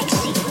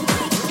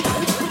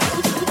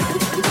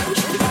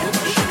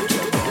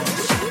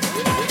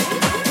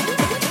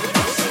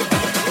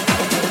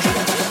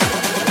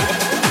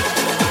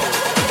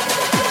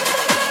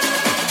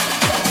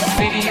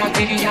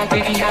 Yeah,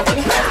 baby.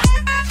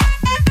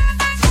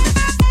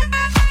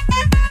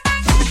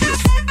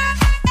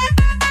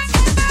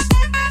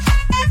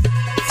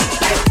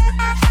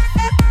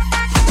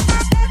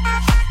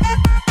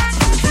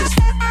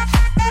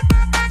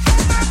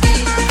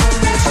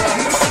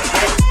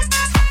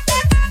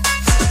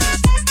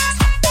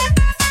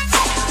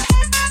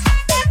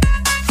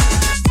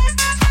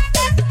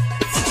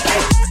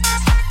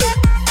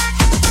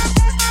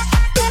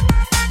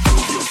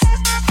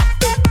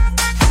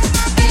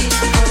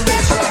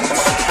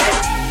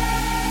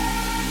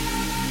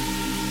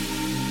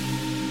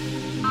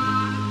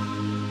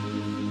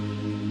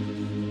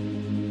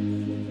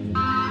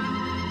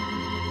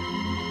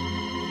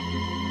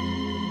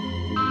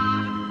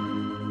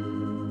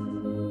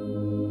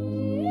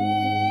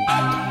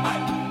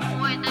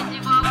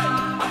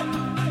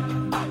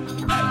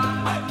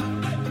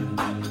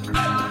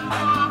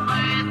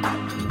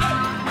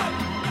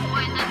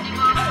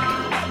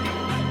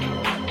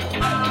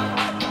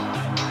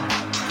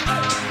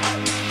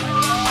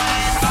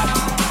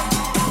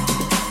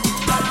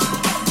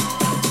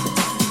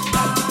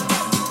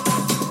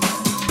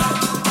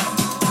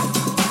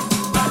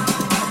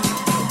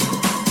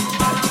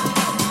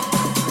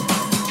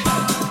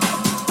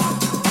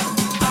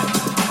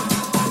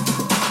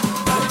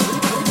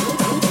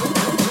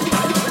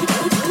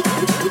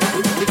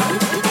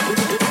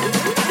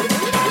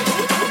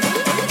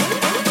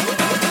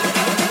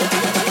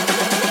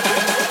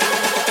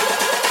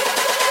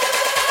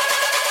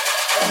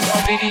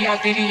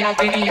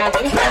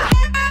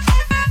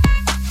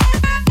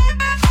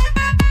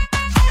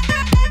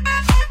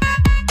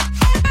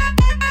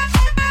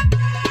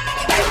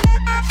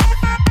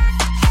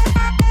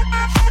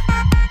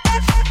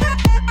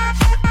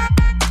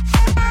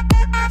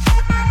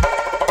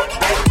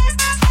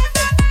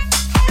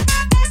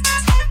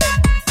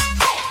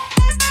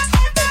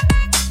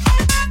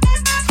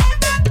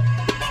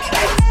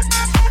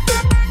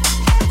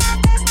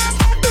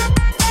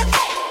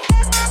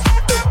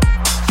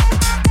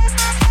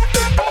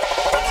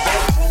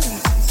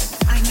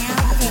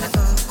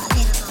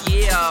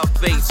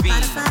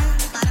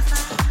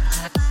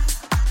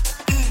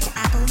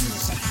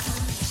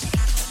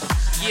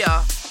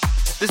 Yeah,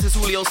 this is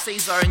Julio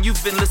Cesar, and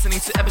you've been listening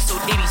to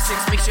episode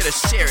 86. Make sure to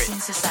share it.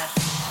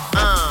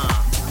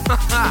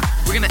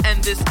 We're gonna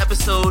end this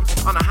episode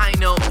on a high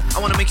note. I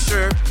wanna make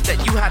sure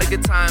that you had a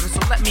good time, so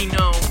let me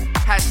know.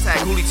 Hashtag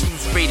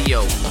HoolieTunes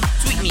Radio.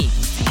 Tweet me,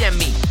 DM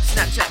me,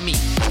 Snapchat me,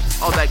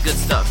 all that good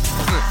stuff.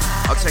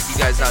 I'll check you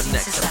guys out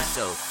next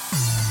episode.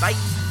 Bye.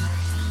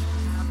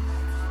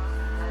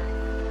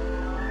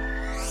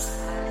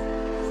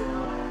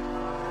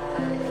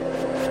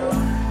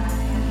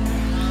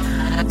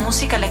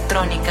 Música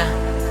electrónica,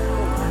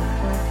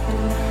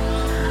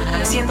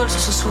 haciendo el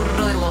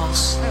susurro de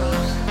voz.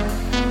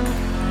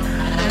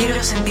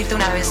 Quiero sentirte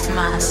una vez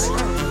más,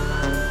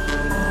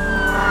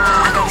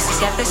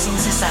 acariciarte sin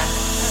cesar.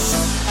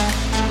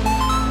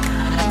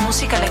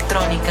 Música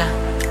electrónica,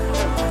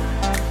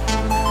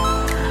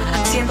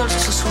 haciendo el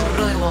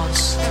susurro de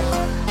voz.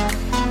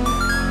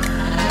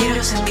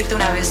 Quiero sentirte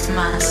una vez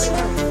más,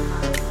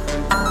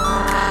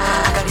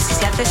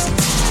 acariciarte sin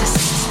cesar.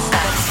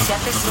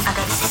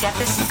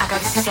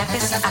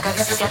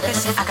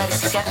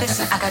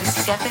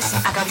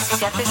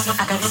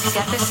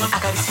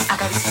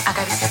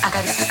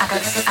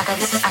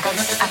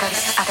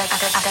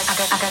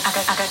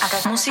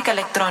 Música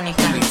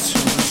electrónica.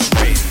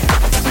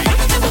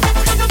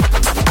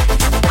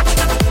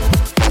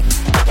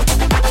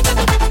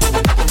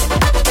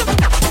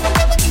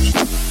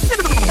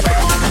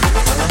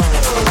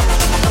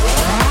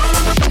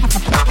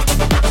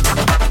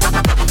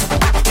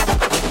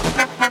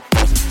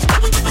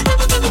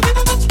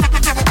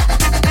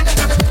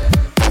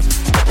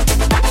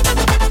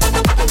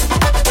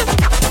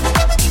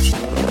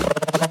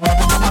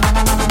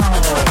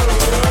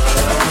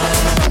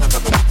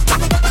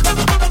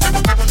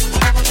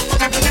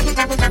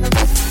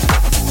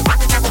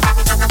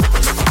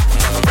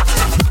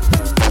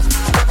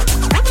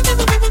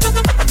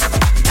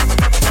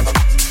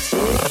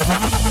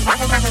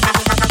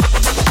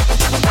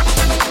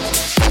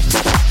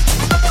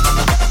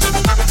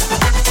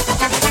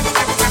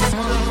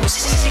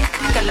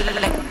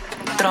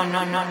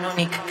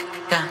 electrónica.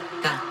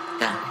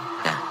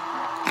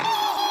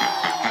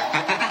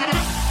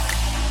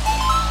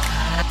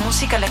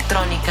 Música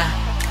electrónica.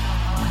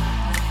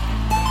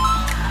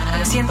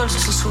 Siento el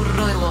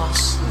susurro de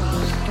voz.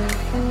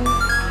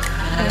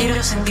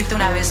 Quiero sentirte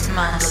una vez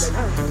más.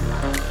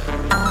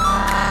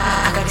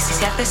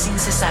 Acariciarte sin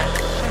cesar.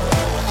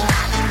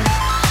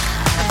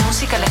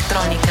 Música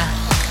electrónica.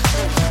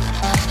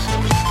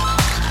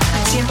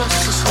 Siento el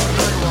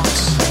susurro de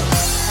voz.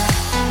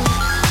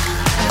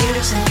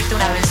 Quiero sentirte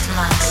una vez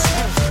más.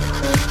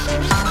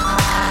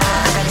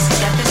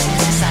 Acariciarte sin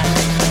cesar.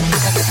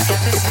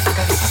 Acariciarte sin,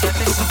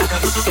 acariciarte sin,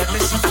 acariciarte sin, acariciarte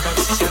sin,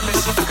 acariciarte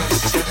sin,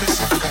 acariciarte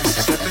sin,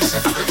 acariciarte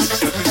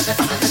sin,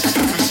 acariciarte sin.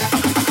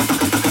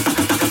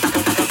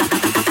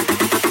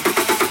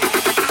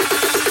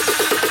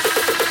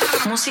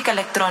 Música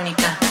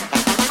electrónica.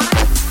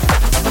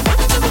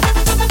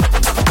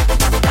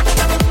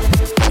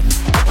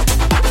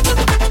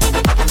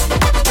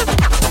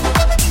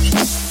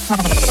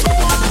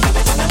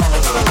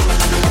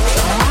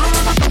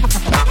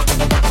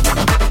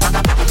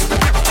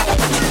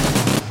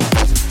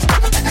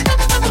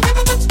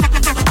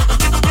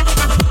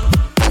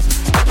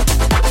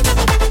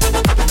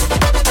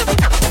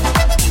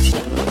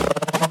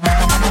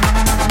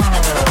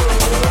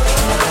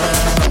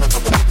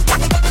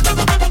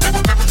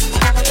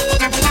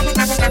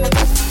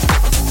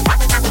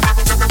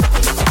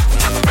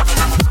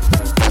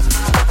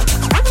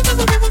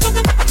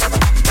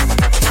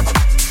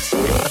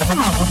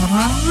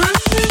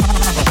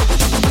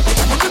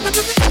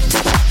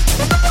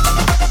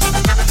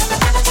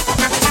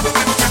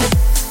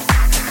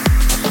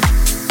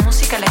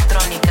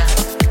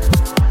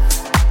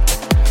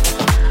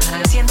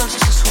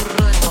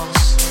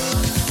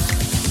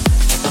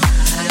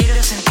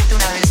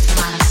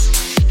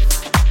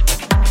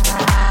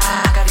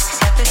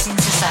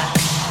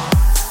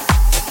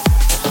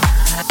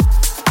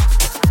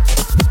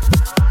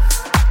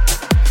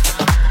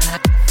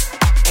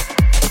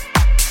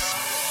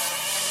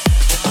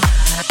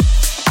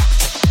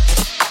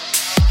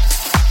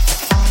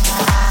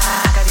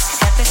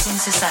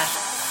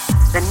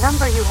 The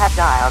number you have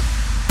dialed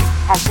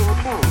has been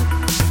changed.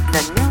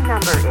 The new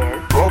number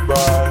is...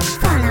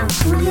 Follow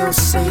Julio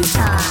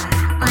Cesar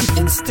on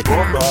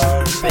Instagram,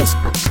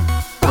 Facebook,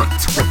 or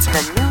Twitter.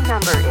 The new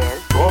number is...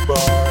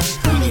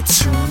 Julio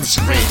Tunes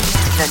Radio.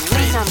 The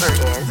new number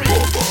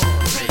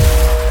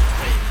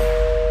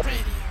is...